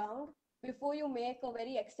on ground before you make a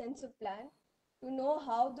very extensive plan to know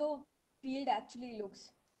how the field actually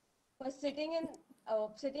looks. Because sitting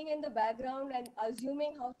in the background and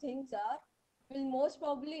assuming how things are will most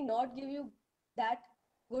probably not give you that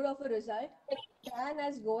good of a result than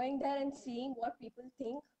as going there and seeing what people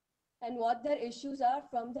think and what their issues are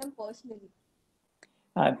from them personally.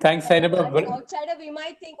 Thanks, As Sainaba. an outsider, we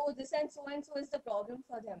might think, oh, this and so is the problem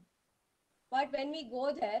for them. But when we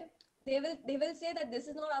go there, they will say that this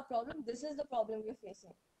is not our problem, this is the problem we're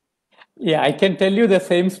facing. Yeah, I can tell you the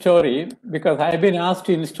same story because I've been asked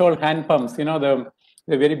to install hand pumps, the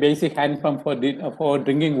very basic hand pump for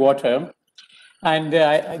drinking water. And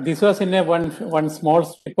this was in one small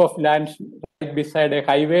strip of land right beside a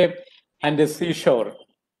highway and a seashore.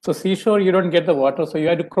 So seashore, you don't get the water, so you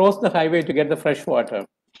had to cross the highway to get the fresh water.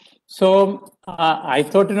 So I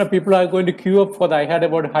thought, people are going to queue up for that. I had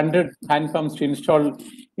about 100 hand pumps to install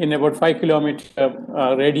in about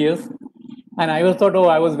 5-kilometer radius. And I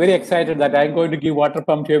was very excited that I'm going to give water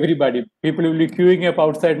pump to everybody. People will be queuing up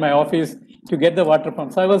outside my office to get the water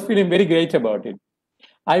pump. So I was feeling very great about it.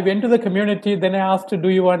 I went to the community, then I asked, do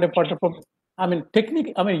you want a water pump?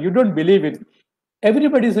 You don't believe it.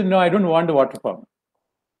 Everybody said, no, I don't want a water pump.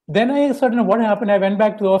 Then I said, what happened? I went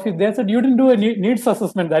back to the office. They said, you didn't do a needs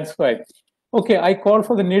assessment. That's why. Okay, I called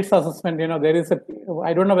for the needs assessment. There is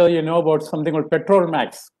I don't know whether you know about something called Petrol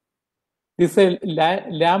Max. This is a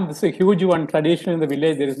lamp. This is a huge one. Traditional in the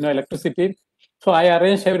village, there is no electricity. So I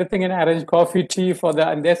arranged everything and I arranged coffee, tea for the.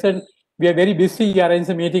 And they said, we are very busy. We arranged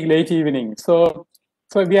a meeting late evening. So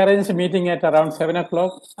we arranged a meeting at around 7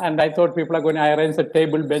 o'clock. And I thought people are going to arrange the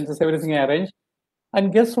table, benches, everything I arranged.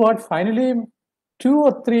 And guess what? Finally, 2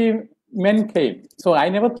 or 3 men came. So I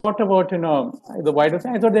never thought about, the wider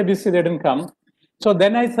thing. I thought they're busy, they didn't come. So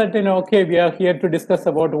then I said, okay, we are here to discuss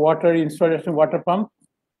about water installation, water pump.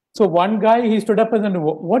 So one guy, he stood up and said,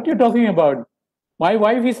 what are you talking about? My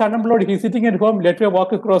wife is unemployed. He's sitting at home. Let her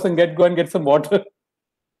walk across and go and get some water.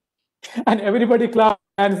 And everybody clapped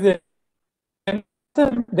hands there. And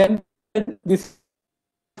then this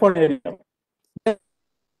phone area.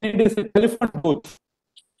 It is a telephone booth.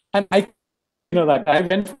 And I that. I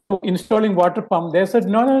went to installing water pump. They said,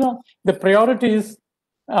 no. The priority is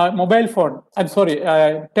mobile phone. I'm sorry,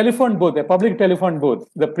 telephone booth, a public telephone booth,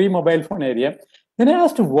 the pre-mobile phone area. Then I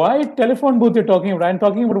asked, why telephone booth you're talking about? I'm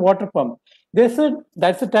talking about water pump. They said,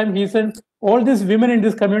 that's the time he said, all these women in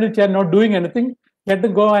this community are not doing anything. Let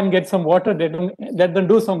them go and get some water. Let them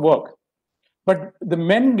do some work. But the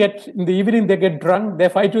men in the evening, they get drunk, they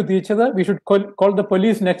fight with each other. We should call the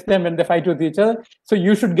police next time when they fight with each other. So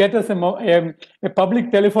you should get us a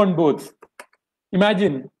public telephone booth.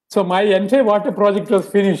 Imagine. So my entire water project was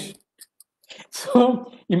finished.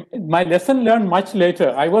 So my lesson learned much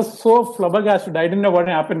later. I was so flabbergasted. I didn't know what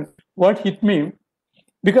happened, what hit me.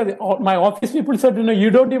 Because my office people said,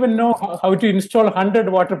 you don't even know how to install 100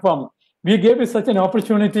 water pump. We gave you such an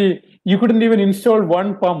opportunity. You couldn't even install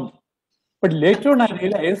one pump. But later on, I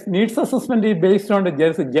realized needs assessment is based on a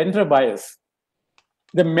gender bias.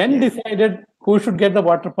 The men decided who should get the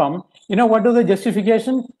water pump. What was the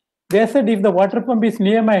justification? They said, if the water pump is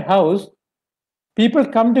near my house, people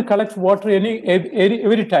come to collect water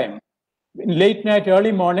every time. Late night,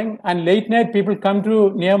 early morning, and late night, people come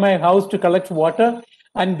to near my house to collect water,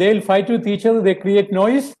 and they'll fight with each other. They create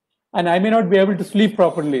noise, and I may not be able to sleep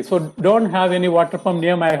properly. So don't have any water pump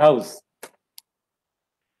near my house.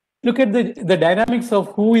 Look at the dynamics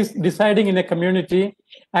of who is deciding in a community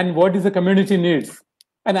and what is the community needs.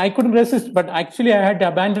 And I couldn't resist, but actually I had to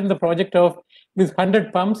abandon the project of these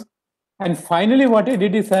 100 pumps. And finally, what I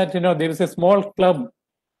did is that, there is a small club,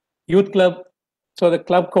 youth club. So the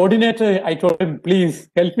club coordinator, I told him, please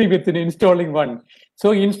help me with installing one.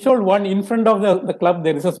 So he installed one in front of the club.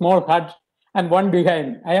 There is a small hut and one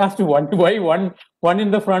behind. I asked him, why one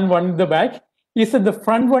in the front, one in the back? He said, the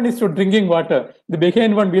front one is for drinking water. The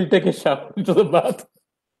behind one will take a shower into the bath.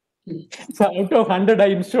 So out of 100, I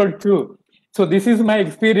installed 2. So this is my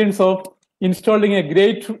experience of installing a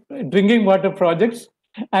great drinking water project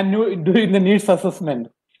and doing the needs assessment.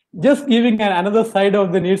 Just giving another side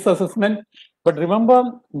of the needs assessment. But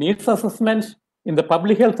remember, needs assessment in the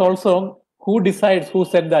public health also, who decides, who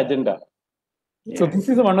set the agenda? Yeah. So this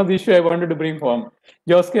is one of the issues I wanted to bring home.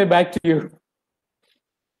 Joske, back to you.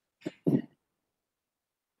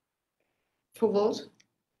 For what?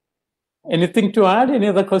 Anything to add? Any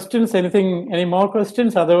other questions? Any more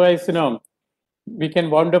questions? Otherwise, we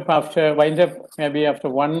can wind up maybe after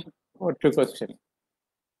 1 or 2 questions.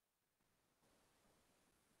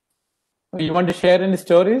 You want to share any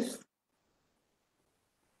stories?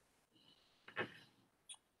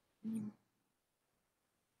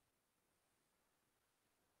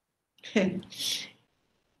 I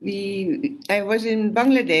was in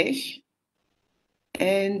Bangladesh,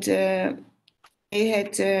 and they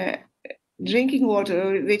had drinking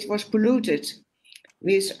water which was polluted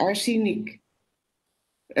with arsenic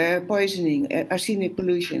poisoning, arsenic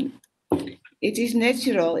pollution. It is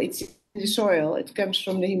natural, it's in the soil, it comes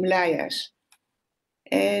from the Himalayas.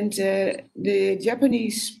 And the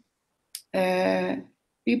Japanese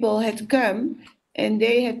people had come and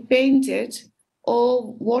they had painted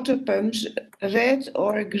all water pumps red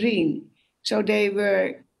or green. So they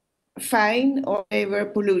were fine or they were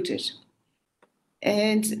polluted.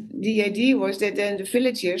 And the idea was that then the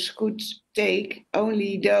villagers could take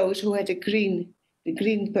only those who had the green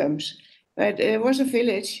pumps. But there was a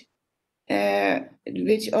village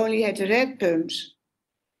which only had the red pumps.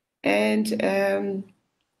 And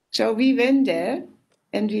so we went there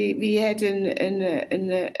and we had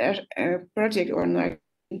a project online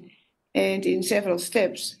and in several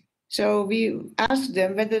steps. So we asked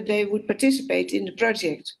them whether they would participate in the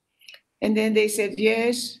project. And then they said,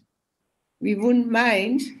 yes, we wouldn't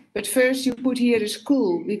mind, but first you put here a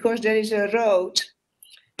school because there is a road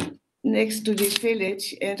next to this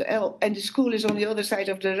village and the school is on the other side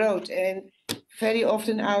of the road. And very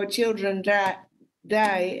often our children die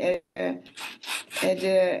at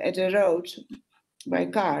the road by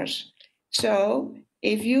cars. So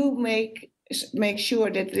if you make sure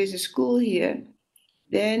that there is a school here,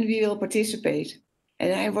 then we will participate.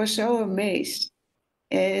 And I was so amazed.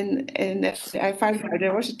 And I found out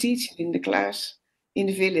there was a teacher in the class in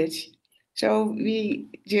the village. So we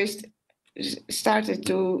just started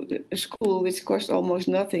to a school which cost almost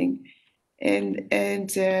nothing. And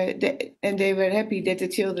they were happy that the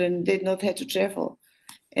children did not have to travel.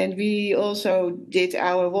 And we also did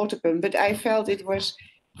our water pump, but I felt it was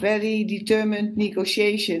very determined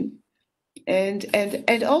negotiation and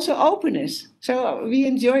also openness. So we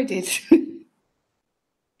enjoyed it.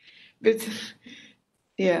 But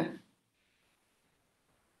yeah,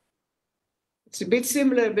 it's a bit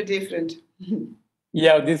similar but different.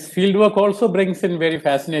 Yeah, this fieldwork also brings in very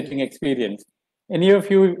fascinating experience. Any of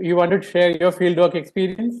you want to share your fieldwork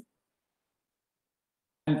experience?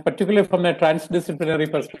 And particularly from a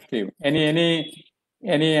transdisciplinary perspective, any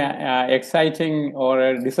exciting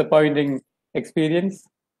or disappointing experience?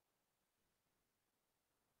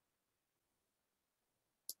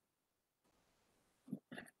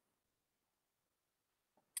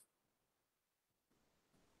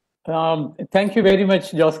 Thank you very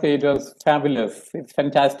much, Joske. It was fabulous. It's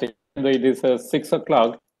fantastic. It is 6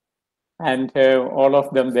 o'clock, and all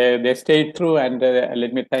of them they stayed through. And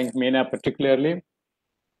let me thank Meena particularly.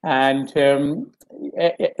 And the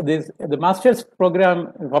master's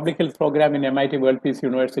program, public health program in MIT World Peace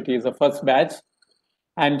University is the first batch,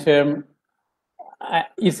 and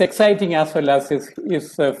it's exciting as well as is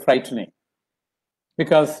frightening,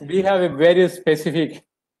 because we have a very specific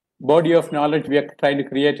body of knowledge. We are trying to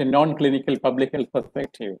create a non-clinical public health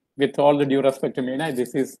perspective. With all the due respect to Meena,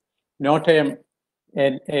 this is not a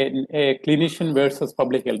clinician versus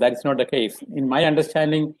public health. That is not the case. In my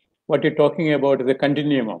understanding, what you're talking about is a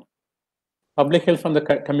continuum of public health from the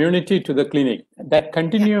community to the clinic. That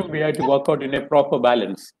continuum we have to work out in a proper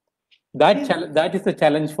balance. That is the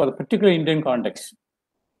challenge for the particular Indian context.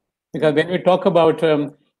 Because when we talk about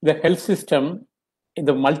the health system,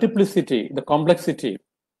 the multiplicity, the complexity,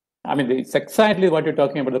 I mean, it's exactly what you're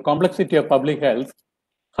talking about, the complexity of public health.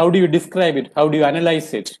 How do you describe it? How do you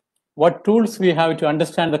analyze it? what tools we have to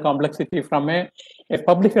understand the complexity from a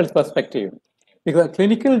public health perspective. Because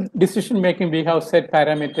clinical decision making, we have set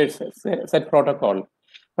parameters, set protocol.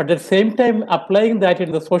 But at the same time, applying that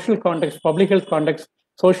in the social context, public health context,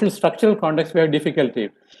 social structural context, we have difficulty.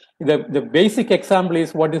 The basic example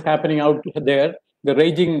is what is happening out there, the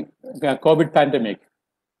raging COVID pandemic.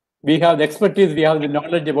 We have the expertise, we have the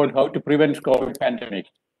knowledge about how to prevent COVID pandemic.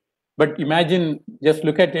 But imagine, just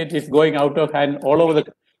look at it, it's going out of hand all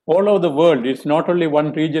over the world. It's not only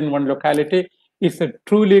one region, one locality, it's a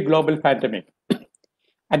truly global pandemic.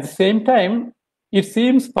 At the same time, it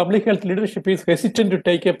seems public health leadership is hesitant to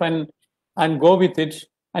take up and go with it,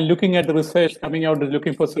 and looking at the research coming out is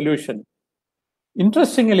looking for solution.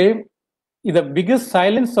 Interestingly, the biggest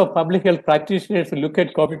silence of public health practitioners to look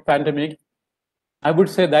at COVID pandemic, I would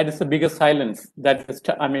say that is the biggest silence. That is,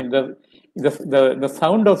 I mean, the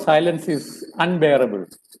sound of silence is unbearable.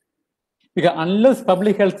 Because unless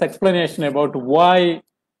public health explanation about why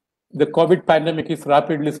the COVID pandemic is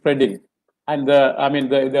rapidly spreading, and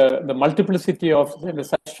the multiplicity of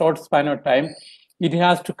such short span of time, it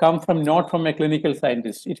has to come from not from a clinical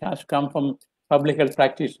scientist. It has to come from public health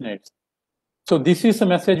practitioners. So this is a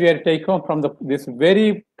message we are taking home from this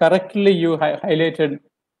very correctly you highlighted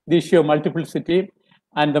the issue of multiplicity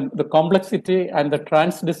and the complexity and the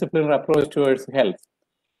transdisciplinary approach towards health.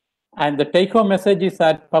 And the take-home message is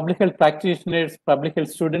that public health practitioners, public health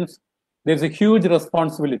students, there's a huge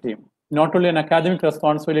responsibility, not only an academic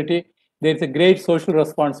responsibility, there's a great social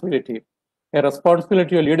responsibility, a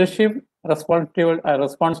responsibility of leadership, responsibility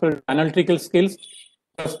of analytical skills,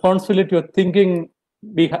 responsibility of thinking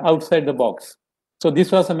outside the box. So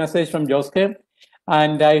this was a message from Joske,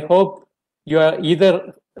 and I hope you are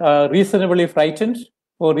either reasonably frightened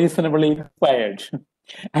or reasonably inspired.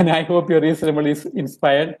 And I hope you're reasonably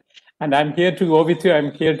inspired. And I'm here to go with you.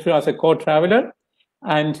 I'm here to as a co-traveler.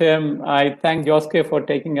 And I thank Joske for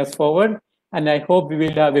taking us forward. And I hope we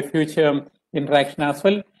will have a future interaction as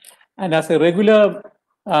well. And as a regular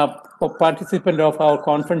participant of our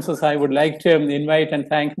conferences, I would like to invite and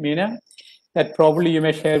thank Meena, that probably you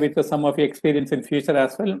may share with us some of your experience in future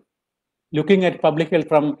as well, looking at public health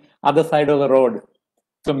from other side of the road.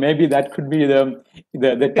 So maybe that could be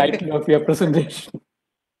the title of your presentation.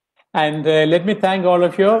 And let me thank all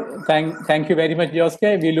of you. Thank you very much,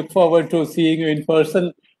 Joske. We look forward to seeing you in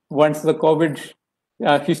person once the COVID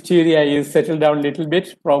hysteria is settled down a little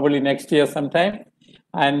bit, probably next year sometime.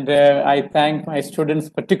 And I thank my students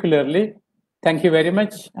particularly. Thank you very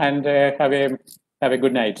much, and have a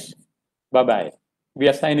good night. Bye-bye. We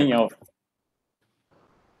are signing off.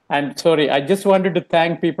 And sorry, I just wanted to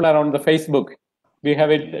thank people around the Facebook. We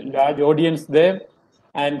have a large audience there,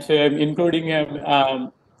 and including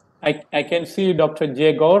I can see Dr.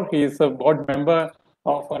 Jay Gore. He is a board member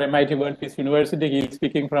for MIT World Peace University. He is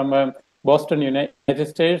speaking from Boston, United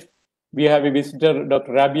States. We have a visitor,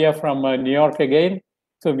 Dr. Rabia from New York again.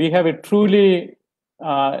 So we have a truly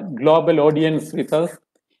global audience with us,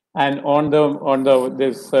 and on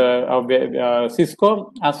this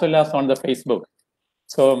Cisco as well as on the Facebook.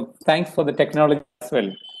 So thanks for the technology as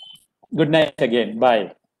well. Good night again.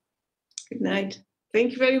 Bye. Good night.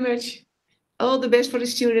 Thank you very much. All the best for the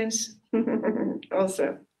students.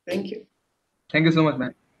 Also, thank you. Thank you so much,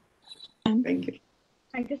 ma'am. Thank you.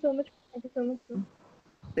 Thank you so much. Thank you so much.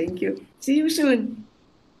 Thank you. See you soon.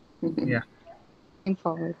 Yeah. Looking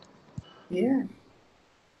forward. Yeah.